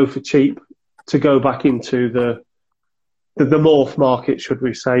let go for cheap to go back into the morph market, should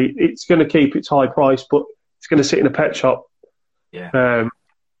we say. It's going to keep its high price, but it's going to sit in a pet shop.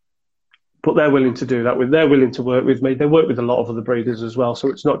 But they're willing to do that. They're willing to work with me. They work with a lot of other breeders as well, so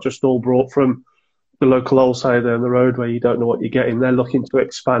it's not just all brought from the local wholesaler down the road where you don't know what you're getting. They're looking to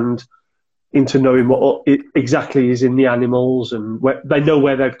expand into knowing what it exactly is in the animals, and they know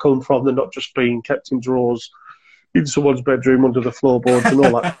where they've come from. They're not just being kept in drawers in someone's bedroom under the floorboards and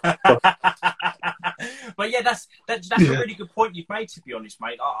all that stuff. But yeah, that's a really good point you've made, to be honest,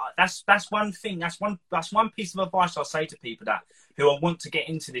 mate. That's one thing. That's one piece of advice I'll say to people who I want to get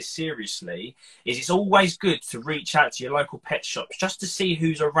into this seriously. Is it's always good to reach out to your local pet shops just to see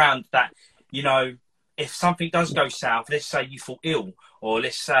who's around. That, you know, if something does go south, let's say you fall ill, or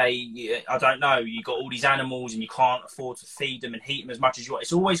let's say, I don't know, you got all these animals and you can't afford to feed them and heat them as much as you want.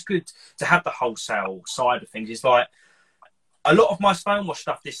 It's always good to have the wholesale side of things. It's like a lot of my stonewash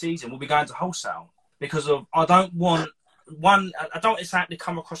stuff this season will be going to wholesale, because of I don't want exactly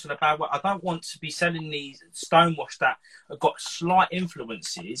come across in a bad way. I don't want to be selling these stonewash that have got slight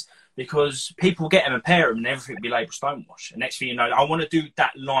influences, because people get them and pair them and everything will be labelled stonewash. And next thing you know, I want to do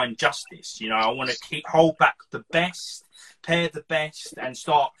that line justice. You know, I want to hold back the best, pair the best, and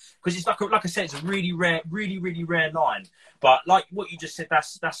start, because it's like I said, it's a really rare line. But like what you just said,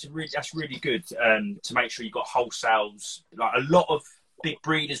 that's really good to make sure you got wholesales. Like a lot of big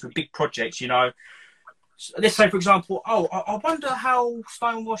breeders with big projects, you know. Let's say, for example, I wonder how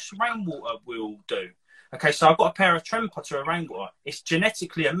stonewash rainwater will do. Okay, so I've got a pair of Trem Potter rainwater. It's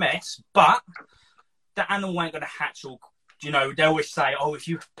genetically a mess, but the animal ain't going to hatch all. You know, they always say, if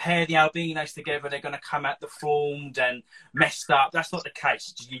you pair the albinos together, they're going to come out deformed and messed up. That's not the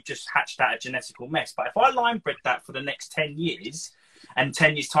case. You just hatched out a genetical mess. But if I line bred that for the next 10 years, and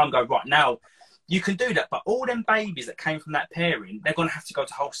 10 years' time go, right, now, you can do that, but all them babies that came from that pairing, they're going to have to go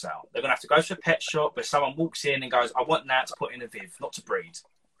to wholesale. They're going to have to go to a pet shop where someone walks in and goes, I want that to put in a viv, not to breed.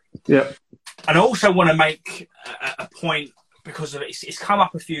 Yeah. And I also want to make a point, because of it's come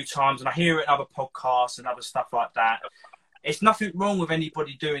up a few times, and I hear it in other podcasts and other stuff like that. It's nothing wrong with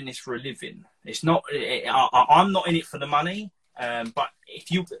anybody doing this for a living. It's not. I'm not in it for the money. But if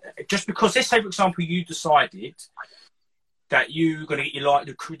you, just because, let's say, for example, you decided that you're going to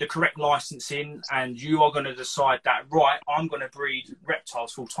get the correct licensing, and you are going to decide that, right, I'm going to breed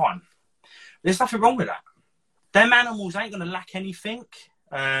reptiles full time. There's nothing wrong with that. Them animals ain't going to lack anything.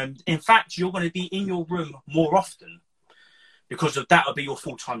 In fact, you're going to be in your room more often, because of that will be your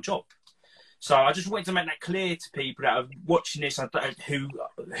full-time job. So I just wanted to make that clear to people that are watching this,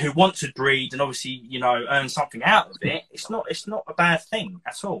 who want to breed and obviously, you know, earn something out of it. It's not a bad thing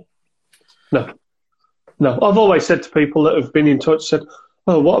at all. No, I've always said to people that have been in touch, said,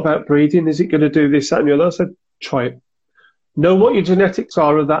 what about breeding? Is it going to do this, that, and the other? I said, try it. Know what your genetics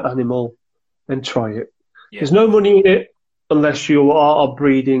are of that animal and try it. Yeah. There's no money in it unless you are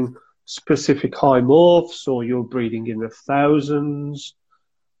breeding specific high morphs or you're breeding in the thousands.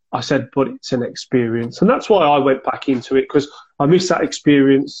 I said, but it's an experience. And that's why I went back into it, because I miss that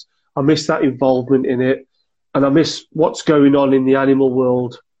experience. I miss that involvement in it. And I miss what's going on in the animal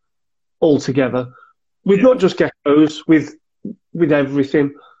world altogether. With not just geckos, with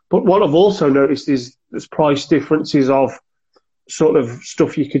everything. But what I've also noticed is there's price differences of sort of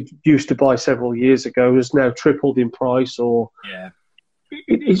stuff you could used to buy several years ago has now tripled in price, or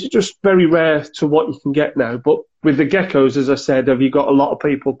it's just very rare to what you can get now. But with the geckos, as I said, have you got a lot of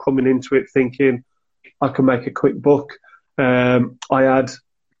people coming into it thinking, I can make a quick buck? I had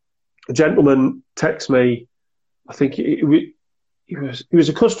a gentleman text me, I think he he was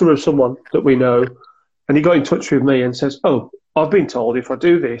a customer of someone that we know, and he got in touch with me and says, "Oh, I've been told if I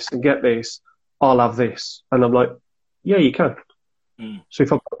do this and get this, I'll have this." And I'm like, "Yeah, you can." So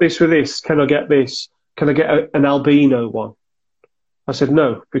if I put this with this, can I get this? Can I get an albino one? I said,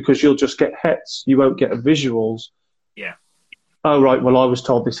 "No, because you'll just get hets. You won't get visuals." Yeah. Oh, right. Well, I was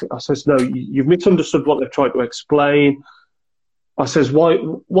told this. I says, "No, you've misunderstood what they've tried to explain." I says, "Why?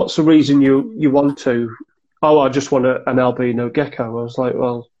 What's the reason you want to?" "Oh, I just want an albino gecko." I was like,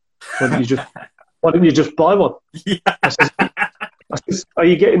 "Well, why didn't you just buy one?" Yeah. I says, "Are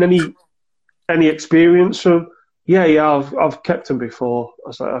you getting any experience from?" Yeah, I've kept them before. I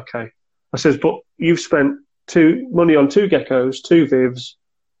was like, "Okay." I says, "But you've spent money on two geckos, two vivs,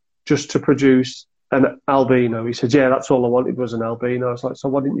 just to produce an albino." He said, "Yeah, that's all I wanted was an albino." I was like, "So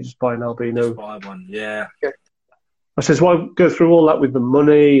why didn't you just buy an albino?" Just buy one, yeah. I says, "Why go through all that with the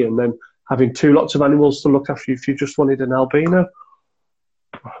money and then having two lots of animals to look after if you just wanted an albino?"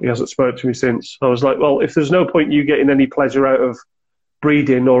 He hasn't spoken to me since. I was like, "Well, if there's no point you getting any pleasure out of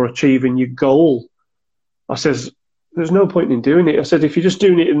breeding or achieving your goal," I says, "there's no point in doing it." I said, "If you're just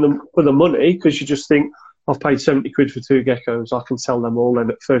doing it for the money, because you just think, I've paid 70 quid for two geckos, I can sell them all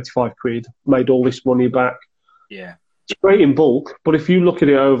then at 35 quid, made all this money back." Yeah. It's great in bulk, but if you look at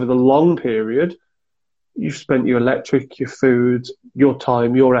it over the long period, you've spent your electric, your food, your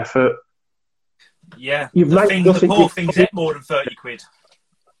time, your effort. Yeah. You've made nothing. The poor things at more than 30 quid.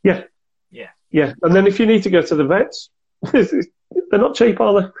 Yeah. Yeah. Yeah. And then if you need to go to the vets, they're not cheap,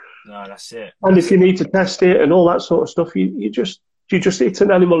 are they? No, that's it. And if you need to test it and all that sort of stuff, you just it's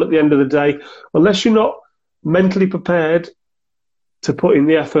an animal at the end of the day. Unless you're not mentally prepared to put in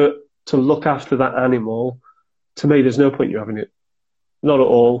the effort to look after that animal, to me, there's no point you having it. Not at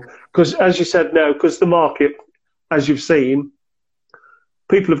all. Because as you said now, because the market, as you've seen,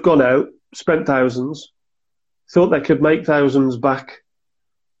 people have gone out, spent thousands, thought they could make thousands back,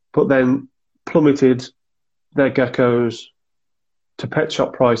 but then plummeted their geckos to pet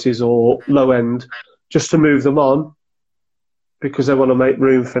shop prices or low end just to move them on because they want to make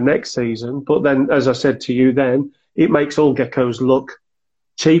room for next season. But then, as I said to you then, it makes all geckos look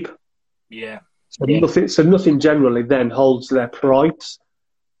cheap. Yeah. So nothing generally then holds their price.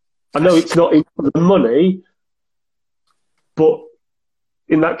 I know it's not in for the money, but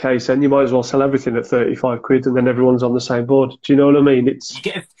in that case, then you might as well sell everything at 35 quid and then everyone's on the same board. Do you know what I mean? You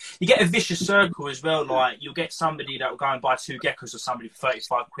get a vicious circle as well. Like, you'll get somebody that will go and buy two geckos or somebody for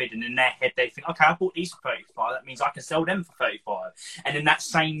 35 quid, and in their head they think, okay, I bought these for 35, that means I can sell them for 35. And then that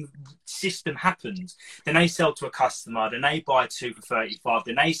same system happens. Then they sell to a customer, then they buy two for 35,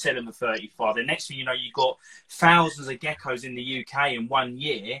 then they sell them for 35. The next thing you know, you've got thousands of geckos in the UK in 1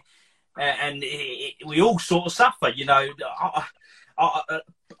 year, and we all sort of suffer, you know.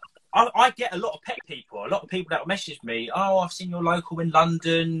 I get a lot of pet people, a lot of people that will message me, "Oh, I've seen your local in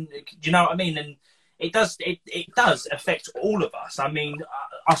London." Do you know what I mean? And it does affect all of us. I mean,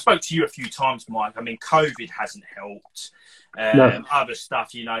 I spoke to you a few times, Mike. I mean, COVID hasn't helped. No. Other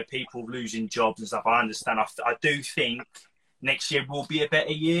stuff, you know, people losing jobs and stuff. I understand. I do think next year will be a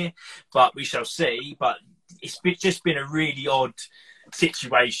better year, but we shall see. But it's just been a really odd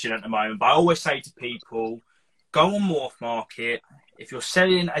situation at the moment. But I always say to people, go on Morph Market. If you're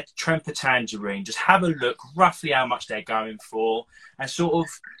selling a Tremper tangerine, just have a look roughly how much they're going for, and sort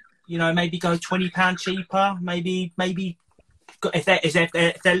of, you know, maybe go £20 cheaper. Maybe if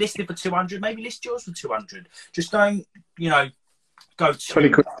they're listed for 200, maybe list yours for 200. Just don't, you know, go 20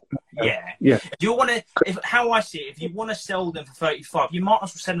 quid. Yeah. If you want to, how I see it, if you want to sell them for 35, you might as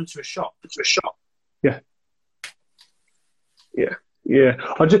well send them to a shop. Yeah.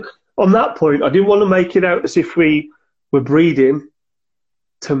 On that point, I didn't want to make it out as if we were breeding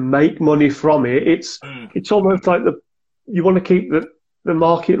to make money from it. It's almost like you want to keep the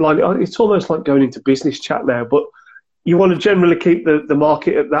market line. It's almost like going into business chat now, but you want to generally keep the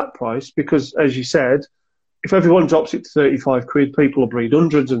market at that price because, as you said, if everyone drops it to 35 quid, people will breed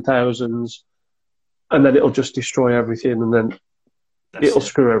hundreds and thousands, and then it'll just destroy everything, and then it'll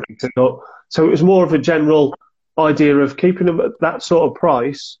screw everything up. So it was more of a general idea of keeping them at that sort of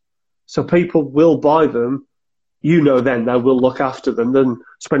price so people will buy them. You know, then they will look after them than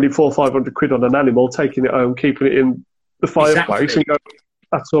spending 400 or 500 quid on an animal, taking it home, keeping it in the fireplace, and go,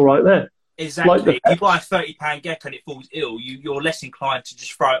 that's all right there. Exactly. If you buy a £30 gecko and it falls ill, you're less inclined to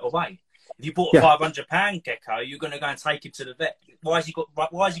just throw it away. If you bought a £500 gecko, you're going to go and take him to the vet. Why has he got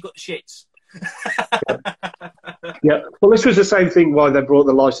the shits? Yeah. Well, this was the same thing why they brought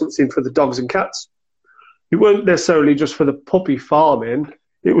the licensing for the dogs and cats. It weren't necessarily just for the puppy farming.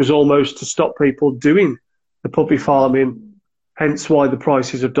 It was almost to stop people doing the puppy farming, hence why the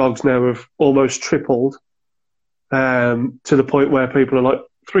prices of dogs now have almost tripled. to the point where people are like,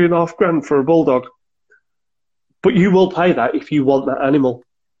 $3,500 for a bulldog. But you will pay that if you want that animal.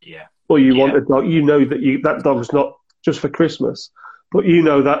 Yeah. Or you want a dog. You know that that dog's not just for Christmas, but you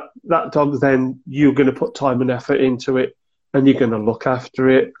know that that dog, then you're going to put time and effort into it, and you're going to look after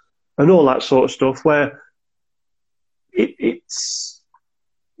it, and all that sort of stuff. Where it's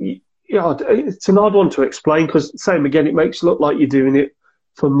an odd one to explain, because same again, it makes it look like you're doing it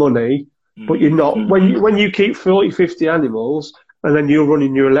for money, but you're not. When you keep 40, 50 animals, and then you're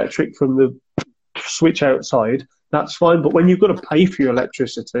running your electric from the switch outside, that's fine. But when you've got to pay for your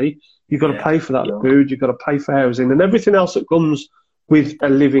electricity, you've got to pay for that food, you've got to pay for housing and everything else that comes with a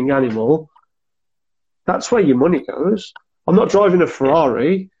living animal, that's where your money goes. I'm not driving a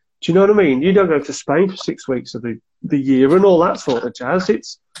Ferrari. Do you know what I mean? You don't go to Spain for 6 weeks of the year and all that sort of jazz.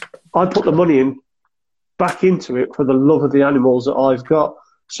 I put the money back into it for the love of the animals that I've got.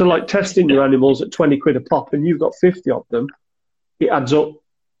 So like testing your animals at £20 a pop and you've got 50 of them, it adds up.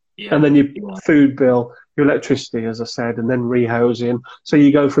 Yeah. And then your food bill, your electricity, as I said, and then rehousing. So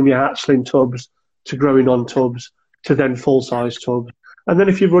you go from your hatchling tubs to growing on tubs to then full-size tubs. And then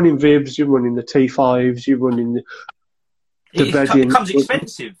if you're running Vivs, you're running the T5s, you're running the bedding. It becomes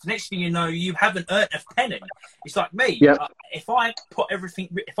expensive. Next thing you know, you haven't earned a penny. It's like me. Yeah. If I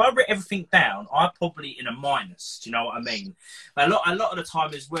write everything down, I'm probably in a minus. Do you know what I mean? A lot of the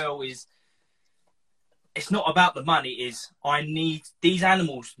time as well is, it's not about the money. These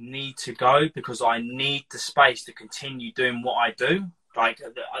animals need to go because I need the space to continue doing what I do. Like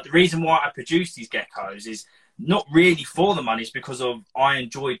the reason why I produce these geckos is not really for the money. It's because I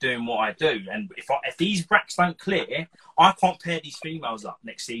enjoy doing what I do. And if these racks don't clear, I can't pair these females up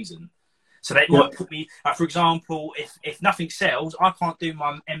next season. So they might put me, like, for example, if nothing sells, I can't do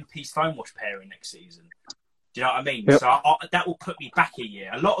my MP Stonewash pairing next season. Do you know what I mean? Yep. So that will put me back a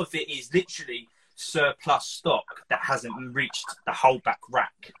year. A lot of it is literally surplus stock that hasn't reached the holdback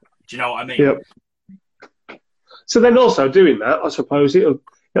rack. Do you know what I mean? Yep. So then also doing that, I suppose it'll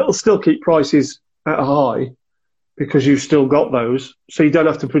still keep prices at a high because you've still got those. So you don't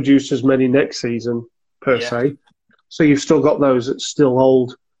have to produce as many next season per se. So you've still got those that still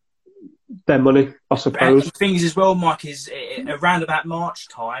hold their money, I suppose. And the thing is as well, Mike, is around about March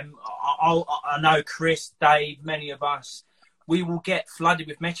time, I know Chris, Dave, many of us, we will get flooded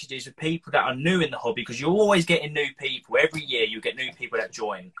with messages of people that are new in the hobby, because you're always getting new people. Every year you get new people that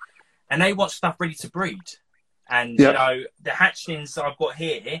join. And they want stuff ready to breed. And, you know, the hatchlings that I've got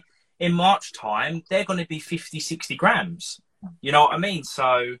here, in March time, they're going to be 50, 60 grams. You know what I mean?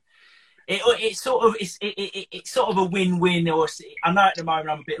 So it's sort of a win-win. Or I know at the moment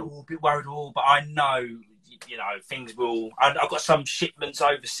I'm a bit worried, but I know, you know, things will. I've got some shipments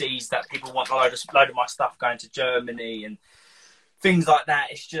overseas that people want a load of my stuff going to Germany and things like that.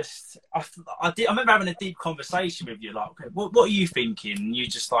 It's just, I remember having a deep conversation with you, like, okay, what are you thinking? And you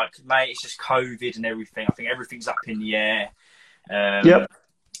just like, mate, it's just COVID and everything. I think everything's up in the air.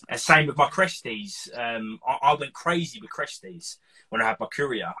 And same with my Cresties. I went crazy with Cresties when I had my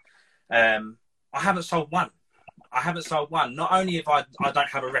courier. I haven't sold one. Not only if I don't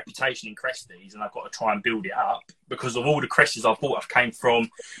have a reputation in Cresties and I've got to try and build it up, because of all the Cresties I've bought, I've came from,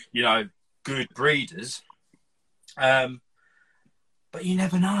 you know, good breeders. But you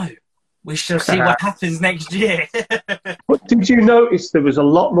never know. We shall see what happens next year. But did you notice there was a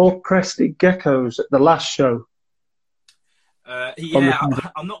lot more crested geckos at the last show?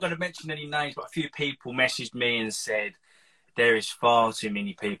 I'm not going to mention any names, but a few people messaged me and said there is far too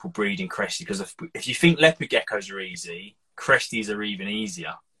many people breeding Cresties, because if you think leopard geckos are easy, Cresties are even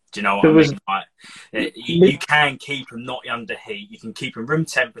easier. Do you know what I mean? Like, you can keep them not under heat. You can keep them room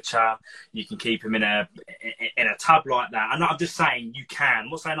temperature. You can keep them in a tub like that. I'm just saying you can. I'm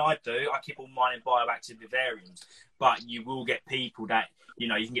not saying I do. I keep all mine in bioactive vivariums. But you will get people that, you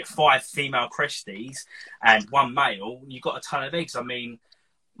know, you can get 5 female Cresties and 1 male. You've got a ton of eggs. I mean,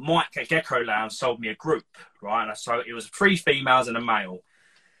 Mike at Gecko Lounge sold me a group, right? And so it was 3 females and a male.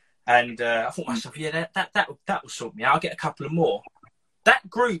 And I thought to myself, yeah, that will sort me out. I'll get a couple of more.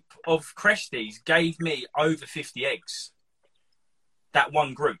 That group of Cresties gave me over 50 eggs. That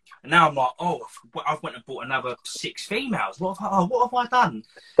one group. And now I'm like, I've went and bought another 6 females. What have I done?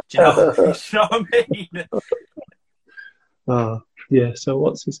 Do you know, do you know what I mean? Yeah, so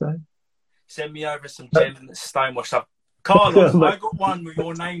what's he saying? Send me over some gem Stonewash stuff. Carlos, I got one with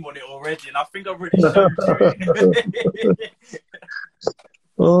your name on it already, and I think I've already showed you.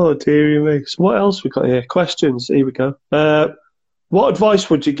 Oh, dearie me. So what else we got here? Questions. Here we go. What advice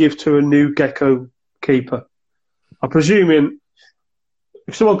would you give to a new gecko keeper? I'm presuming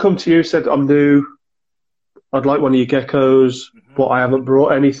if someone come to you and said, I'm new, I'd like one of your geckos, but I haven't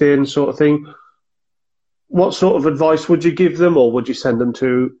brought anything, sort of thing. what sort of advice would you give them, or would you send them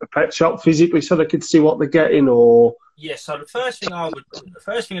to a pet shop physically so they could see what they're getting? Or Yeah, so the first thing I'd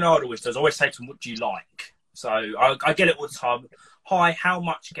always do is I always say to them, "What do you like?" So I get it all the time. Hi, how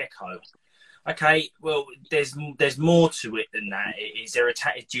much gecko? Okay, well, there's more to it than that. Is there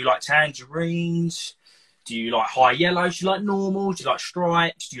do you like tangerines? Do you like high yellows? Do you like normal? Do you like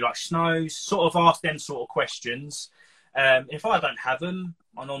stripes? Do you like snows? Sort of ask them sort of questions. If I don't have them,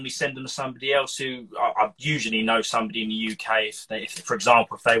 I normally send them to somebody else who I usually know somebody in the UK. If for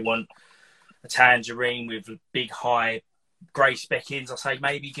example, if they want a tangerine with big high grey speckings, I say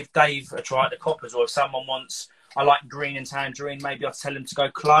maybe give Dave a try at the Coppers. Or if someone wants, I like green and tangerine, maybe I'll tell them to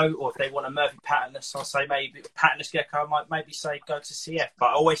go Clo. Or if they want a Murphy patternless, I'll say maybe patternless gecko. I might maybe say go to CF. But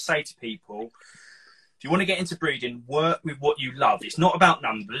I always say to people, if you want to get into breeding, work with what you love. It's not about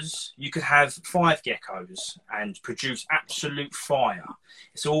numbers. You could have 5 geckos and produce absolute fire.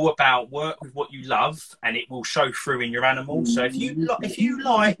 It's all about work with what you love, and it will show through in your animals. So if you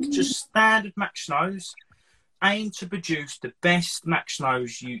like just standard Max Snows, aim to produce the best Max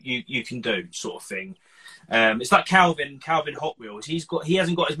Snows you can do, sort of thing. It's like Calvin Hot Wheels. He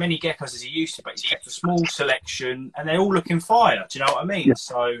hasn't got as many geckos as he used to, but he's kept a small selection, and they're all looking fire. Do you know what I mean? Yeah.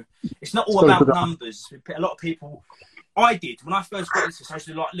 So it's not all about numbers. A lot of people, I did when I first got into this. I used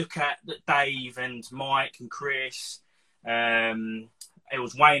to look at Dave and Mike and Chris. It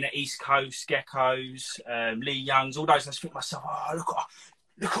was Wayne at East Coast Geckos, Lee Young's, all those. And I think to myself, oh, look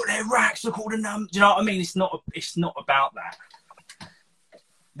at their racks, look at all the numbers. Do you know what I mean? It's not about that.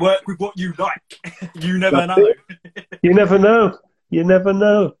 Work with what you like. You never know. You never know. You never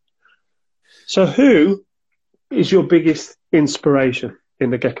know. So who is your biggest inspiration in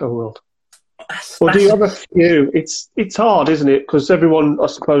the gecko world? Or do you have a few? It's hard, isn't it? Because everyone, I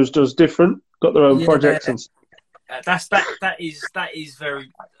suppose, does different, got their own projects. And that is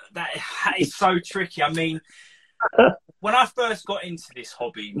so tricky. I mean, when I first got into this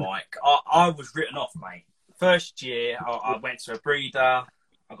hobby, Mike, I was written off, mate. First year, I went to a breeder.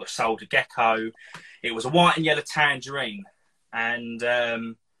 I got sold a gecko. It was a white and yellow tangerine, and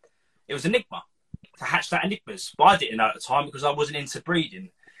it was Enigma. I hatched out Enigmas, but I didn't know at the time because I wasn't into breeding.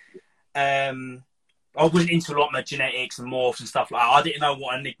 I wasn't into a lot of my genetics and morphs and stuff like that. I didn't know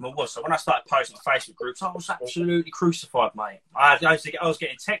what Enigma was. So when I started posting on Facebook groups, I was absolutely crucified, mate. I was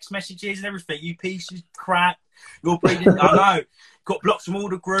getting text messages and everything. You pieces of crap. You're breeding. I know. Got blocked from all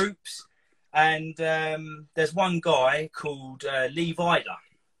the groups. And there's one guy called Lee Vida.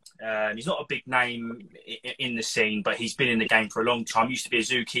 He's not a big name in the scene, but he's been in the game for a long time. He used to be a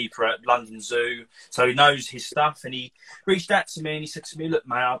zookeeper at London Zoo, so he knows his stuff. And he reached out to me and he said to me, "Look,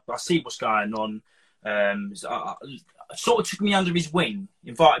 mate, I see what's going on." Sort of took me under his wing,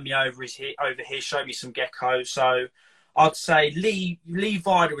 invited me over here, showed me some geckos. So I'd say Lee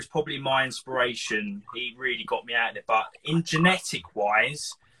Vida was probably my inspiration. He really got me out of it. But in genetic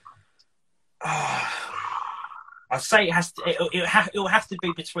wise, I'd say it'll have to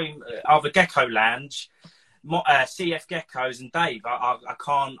be between either Gecko Lounge, CF Geckos, and Dave. I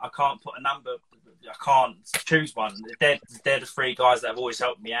can't put a number. I can't choose one. They're the 3 guys that have always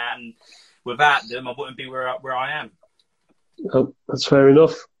helped me out, and without them, I wouldn't be where I am. Oh, that's fair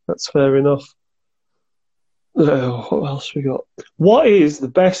enough. That's fair enough. What else we got? What is the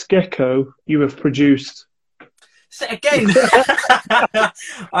best gecko you have produced? Say it again.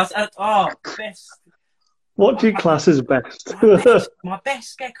 Best. What do you class as best? My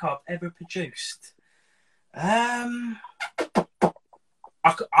best gecko I've ever produced. I've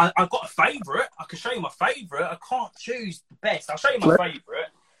got a favourite. I can show you my favourite. I can't choose the best. I'll show you my favourite.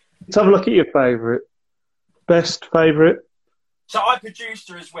 Let's have a look at your favourite. Best favourite. So I produced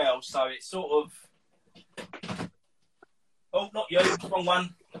her as well. So it's sort of. Oh, not you. Wrong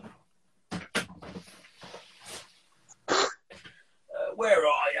one. Where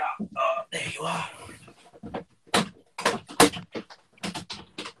are you? There you are.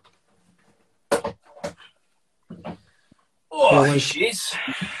 Oh, here she is.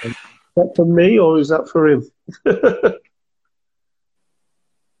 Is that for me or is that for him?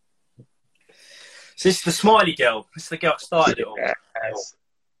 So this is the smiley girl. This is the girl that started it all. Yes.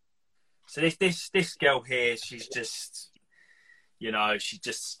 So this girl here, she's just,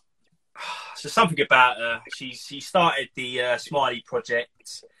 there's something about her. She started the Smiley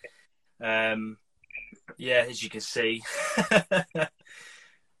project. As you can see.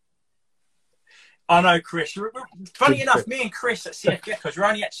 I know, Chris. Funny enough, me and Chris at CF Geckos, we're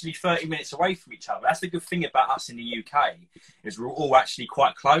only actually 30 minutes away from each other. That's the good thing about us in the UK, is we're all actually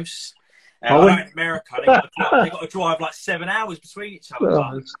quite close. I know in America, they got to drive like 7 hours between each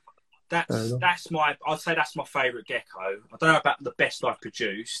other. I'd say that's my favourite gecko. I don't know about the best I've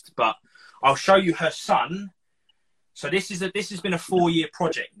produced, but I'll show you her son. So this has been a 4-year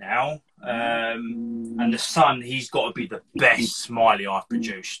project now, and the son, he's got to be the best smiley I've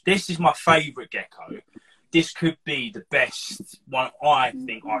produced. This is my favourite gecko. This could be the best one I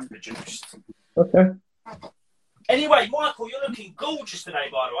think I've produced. Okay. Anyway, Michael, you're looking gorgeous today,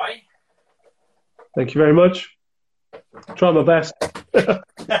 by the way. Thank you very much. Try my best.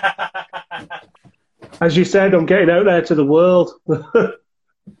 As you said, I'm getting out there to the world.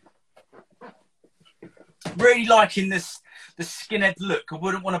 Really liking the skinhead look. I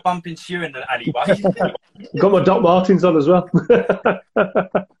wouldn't want to bump into you in the alleyway. Got my Doc Martens on as well.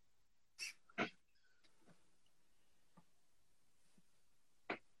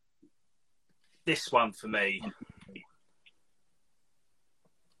 This one for me.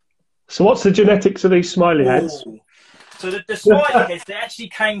 So what's the genetics of these smiley heads? Ooh. So the smiley heads, they actually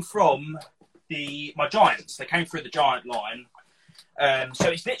came from my giants. They came through the giant line. So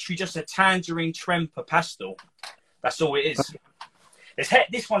it's literally just a tangerine tremper pastel. That's all it is.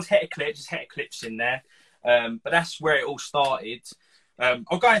 This one's heteroclips, there's heteroclips in there. But that's where it all started.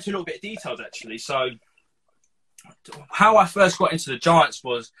 I'll go into a little bit of details actually. So how I first got into the giants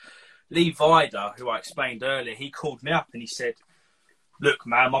was Lee Vida, who I explained earlier. He called me up and he said, "Look,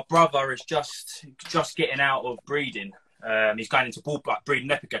 man, my brother is just getting out of breeding. He's going into breeding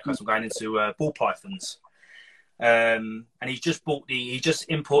leopard geckos. I'm going into ball pythons. And he just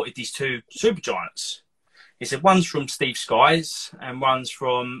imported these 2 super giants. He said one's from Steve Skies and one's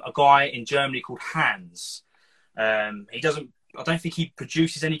from a guy in Germany called Hans. I don't think he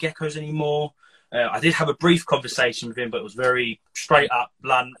produces any geckos anymore. I did have a brief conversation with him, but it was very straight up,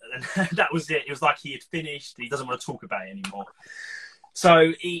 blunt, and that was it. It was like he had finished. He doesn't want to talk about it anymore.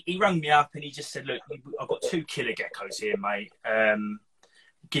 So he rang me up and he just said, "Look, I've got 2 killer geckos here, mate.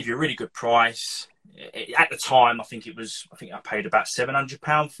 Give you a really good price." At the time, I think I paid about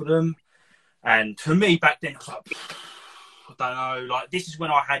 £700 for them. And for me back then, I was like, I don't know, like this is when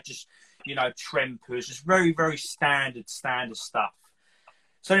I had just, trempers, just very, very standard stuff.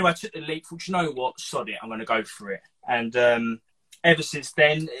 So anyway, I took the leap, thought, you know what, sod it, I'm going to go for it. And ever since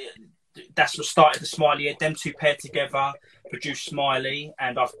then, that's what started the smiley head. Them 2 paired together, produced Smiley,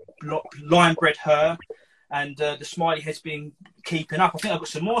 and I've line bred her. And the smiley head's been keeping up. I think I've got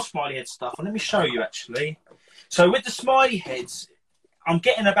some more smiley head stuff. And let me show you, actually. So with the smiley heads, I'm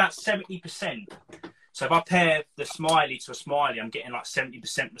getting about 70%. So if I pair the smiley to a smiley, I'm getting like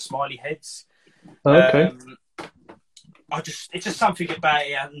 70% of the smiley heads. Okay. It's just something about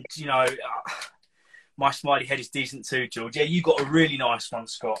it. And, my smiley head is decent too, George. Yeah, you got a really nice one,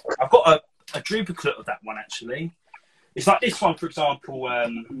 Scott. I've got a duplicate of that one, actually. It's like this one, for example.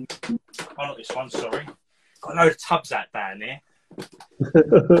 Not this one, sorry. Got a load of tubs out down here.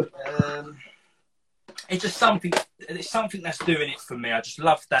 It's just something. It's something that's doing it for me. I just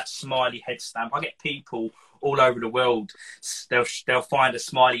love that smiley head stamp. I get people all over the world. They'll find a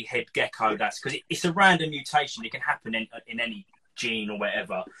smiley head gecko. That's because it's a random mutation. It can happen in any gene or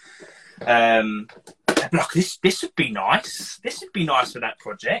whatever. Like this would be nice. This would be nice for that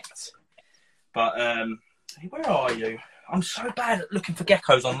project. But where are you? I'm so bad at looking for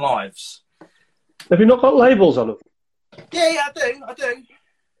geckos on lives. Have you not got labels on them? Yeah, I do.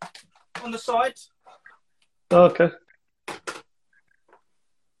 On the side. Okay. So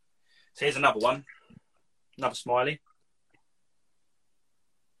here's another one. Another smiley.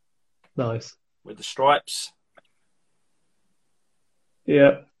 Nice. With the stripes.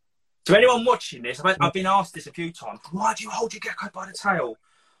 Yeah. To anyone watching this, I've been asked this a few times. Why do you hold your gecko by the tail?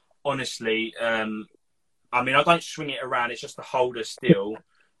 Honestly, I don't swing it around. It's just the holder still.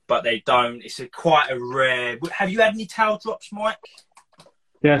 But they don't. It's quite a rare. Have you had any tail drops, Mike?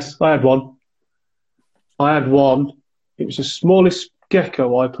 Yes, I had one. It was the smallest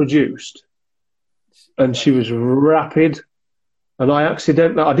gecko I produced, and she was rapid. And I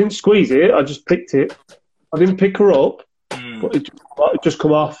didn't squeeze it. I just picked it. I didn't pick her up, but it just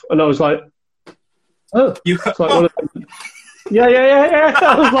come off, and I was like, "Oh, it's like one of them." Yeah.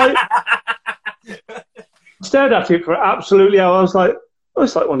 I was like, stared at it for absolutely hours. I was like, "Oh,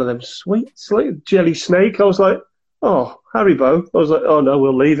 it's like one of them sweets, like jelly snake." I was like, "Oh, Haribo." I was like, "Oh no,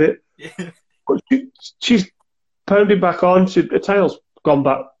 we'll leave it." But she's pounded back on. Her tail's gone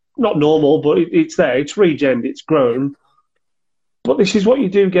back, not normal, but it's there. It's regened. It's grown. But this is what you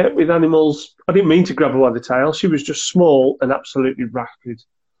do get with animals. I didn't mean to grab her by the tail. She was just small and absolutely rapid.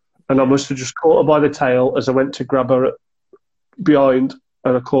 And I must have just caught her by the tail as I went to grab her behind,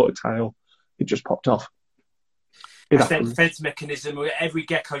 and I caught her tail. It just popped off. It's that defense mechanism. Every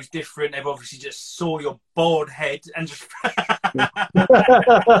gecko's different. They've obviously just saw your bald head and just,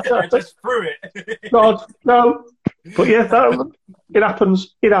 just threw it. No. But yeah, it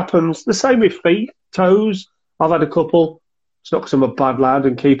happens. It happens. The same with feet, toes. I've had a couple. It's not because I'm a bad lad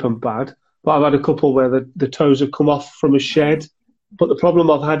and keep them bad, but I've had a couple where the toes have come off from a shed. But the problem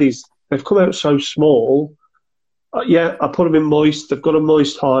I've had is they've come out so small. Yeah, I put them in moist. They've got a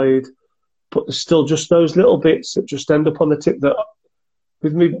moist hide, but there's still just those little bits that just end up on the tip that,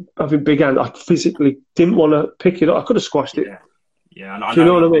 with me having big hand, I physically didn't want to pick it up. I could have squashed it. Yeah, I Do you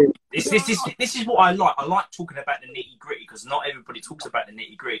know what I mean? This is what I like. I like talking about the nitty gritty because not everybody talks about the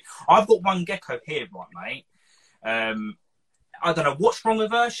nitty gritty. I've got one gecko here, right, mate. I don't know what's wrong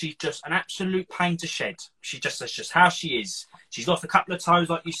with her. She's just an absolute pain to shed. That's just how she is. She's lost a couple of toes,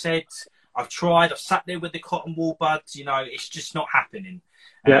 like you said. I've tried. I've sat there with the cotton wool buds. You know, it's just not happening.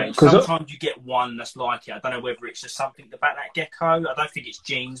 Yeah, sometimes you get one that's like it. I don't know whether it's just something about that gecko. I don't think it's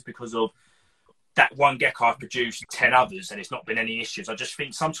genes because of that one gecko. I've produced 10 others and it's not been any issues. I just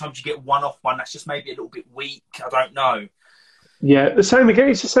think sometimes you get one off one that's just maybe a little bit weak. I don't know. Yeah, the same again.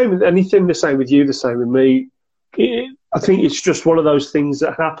 It's the same with anything. The same with you. The same with me. I think it's just one of those things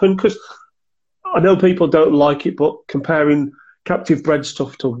that happen because I know people don't like it, but comparing captive bred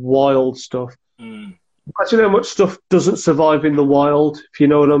stuff to wild stuff. Imagine how much stuff doesn't survive in the wild, if you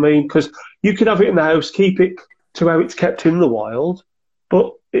know what I mean. Because you could have it in the house, keep it to how it's kept in the wild,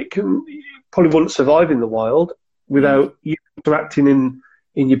 but it probably wouldn't survive in the wild without you interacting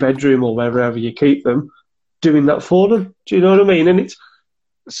in your bedroom or wherever you keep them, doing that for them. Do you know what I mean? And it's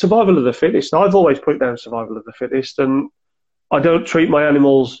survival of the fittest. I've always put down survival of the fittest, and I don't treat my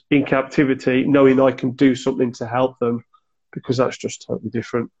animals in captivity knowing I can do something to help them because that's just totally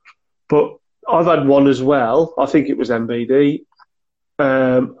different. But I've had one as well. I think it was MBD.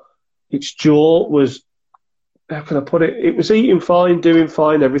 Its jaw was, how can I put it? It was eating fine, doing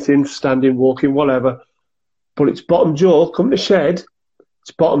fine, everything, standing, walking, whatever. But its bottom jaw, come to shed,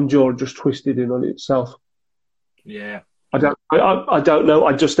 its bottom jaw just twisted in on itself. Yeah. I don't know.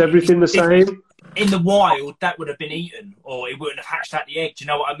 I just everything the same. In the wild, that would have been eaten, or it wouldn't have hatched out the egg. Do you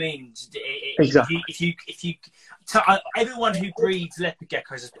know what I mean? Exactly. Everyone who breeds leopard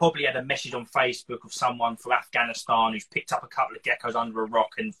geckos has probably had a message on Facebook of someone from Afghanistan who's picked up a couple of geckos under a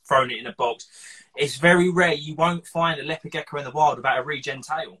rock and thrown it in a box. It's very rare. You won't find a leopard gecko in the wild without a regen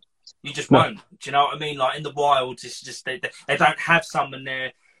tail. You just won't. Do you know what I mean? Like in the wild, it's just they don't have someone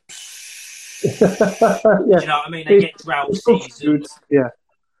there. Yeah. Do you know what I mean? They get drought seasons. Yeah.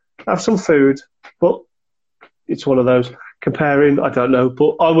 Have some food, but it's one of those. Comparing, I don't know,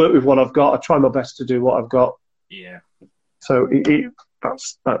 but I work with what I've got. I try my best to do what I've got. Yeah. So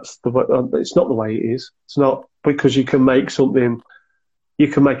that's the way. It's not the way it is. It's not because you can make something. You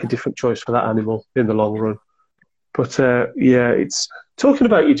can make a different choice for that animal in the long run. But yeah, it's talking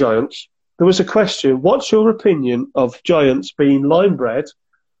about your giants. There was a question. What's your opinion of giants being line bred?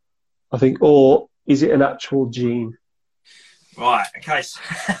 I think, or is it an actual gene? Right. Okay. So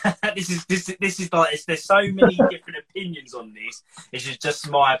this is like there's so many different opinions on this. This is just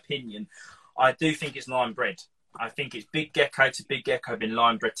my opinion. I do think it's line bred. I think it's big gecko to big gecko been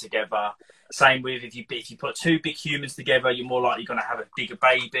line bred together. Same with if you put two big humans together, you're more likely going to have a bigger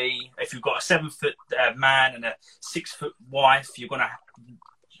baby. If you've got a 7-foot man and a 6-foot wife, you're going to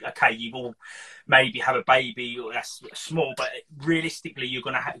you will maybe have a baby that's small, but realistically, you're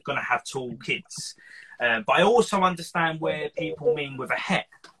going to have tall kids. But I also understand where people mean with a het.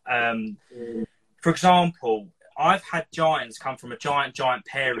 For example, I've had giants come from a giant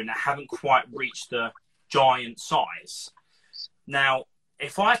pairing that haven't quite reached the giant size. Now,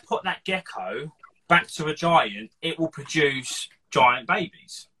 if I put that gecko back to a giant, it will produce giant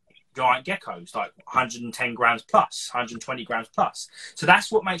babies. Giant geckos, like 110 grams plus, 120 grams plus. So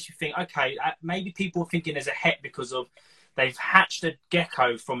that's what makes you think, okay, maybe people are thinking there's a het because of they've hatched a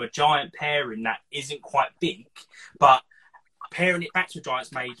gecko from a giant pairing that isn't quite big, but pairing it back to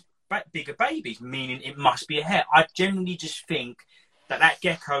giants made bigger babies, meaning it must be a het. I generally just think that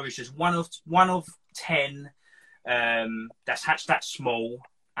gecko is just one of 10 that's hatched that small,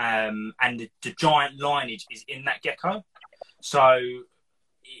 and the giant lineage is in that gecko. So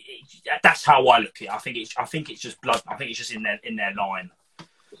that's how I look at it. I think it's just blood. I think it's just in their line.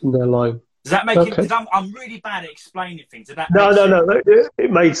 In their line. Does that make it? Because I'm really bad at explaining things. No.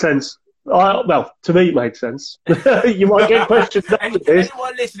 It made sense. Well, to me, it made sense. You might get questions.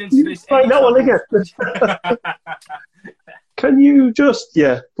 Anyone listening to this? That one again. Can you just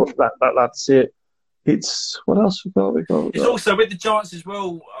put that's it. It's what else we got? It's also with the giants as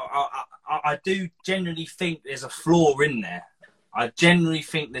well. I do generally think there's a flaw in there. I generally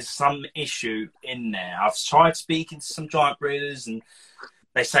think there's some issue in there. I've tried speaking to some giant breeders and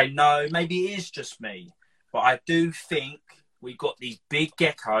they say, no, maybe it is just me. But I do think we've got these big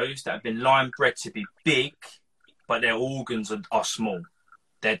geckos that have been line bred to be big, but their organs are small.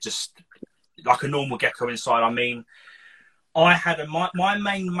 They're just like a normal gecko inside. I mean, I had my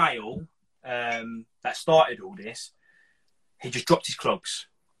main male that started all this. He just dropped his clogs.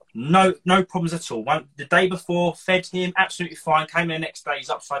 No problems at all. The day before, fed him, absolutely fine. Came in the next day, he's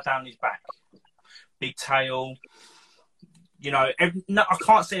upside down on his back. Big tail. You know, I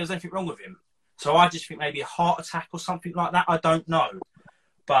can't say there's anything wrong with him. So I just think maybe a heart attack or something like that. I don't know.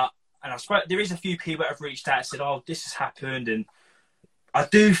 And I suppose there is a few people that have reached out and said, oh, this has happened. And I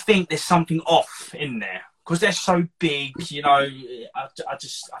do think there's something off in there because they're so big, you know.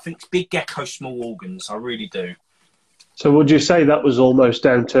 I think big gecko, small organs. I really do. So would you say that was almost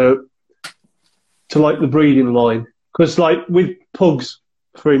down to like the breeding line? Because like with pugs,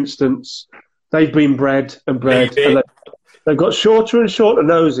 for instance, they've been bred, and they've got shorter and shorter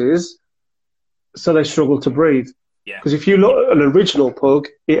noses, so they struggle to breathe. Yeah. Because if you look at an original pug,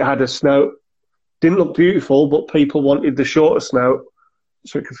 it had a snout, didn't look beautiful, but people wanted the shorter snout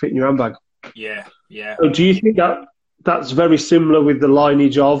so it could fit in your handbag. Yeah, yeah. So do you think that's very similar with the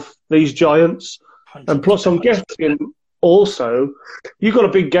lineage of these giants? 100%. And plus, I'm guessing also, you've got a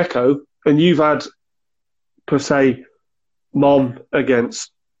big gecko and you've had, per se, mom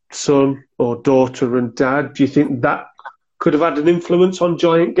against son or daughter and dad. Do you think that could have had an influence on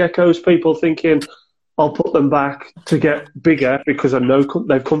giant geckos? People thinking, I'll put them back to get bigger because I know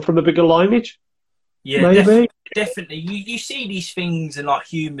they've come from a bigger lineage? Yeah, definitely. You see these things in like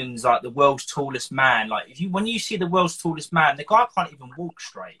humans, like the world's tallest man. Like when you see the world's tallest man, the guy can't even walk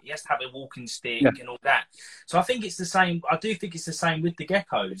straight. He has to have a walking stick and all that. So I think it's the same. I do think it's the same with the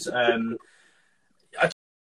geckos.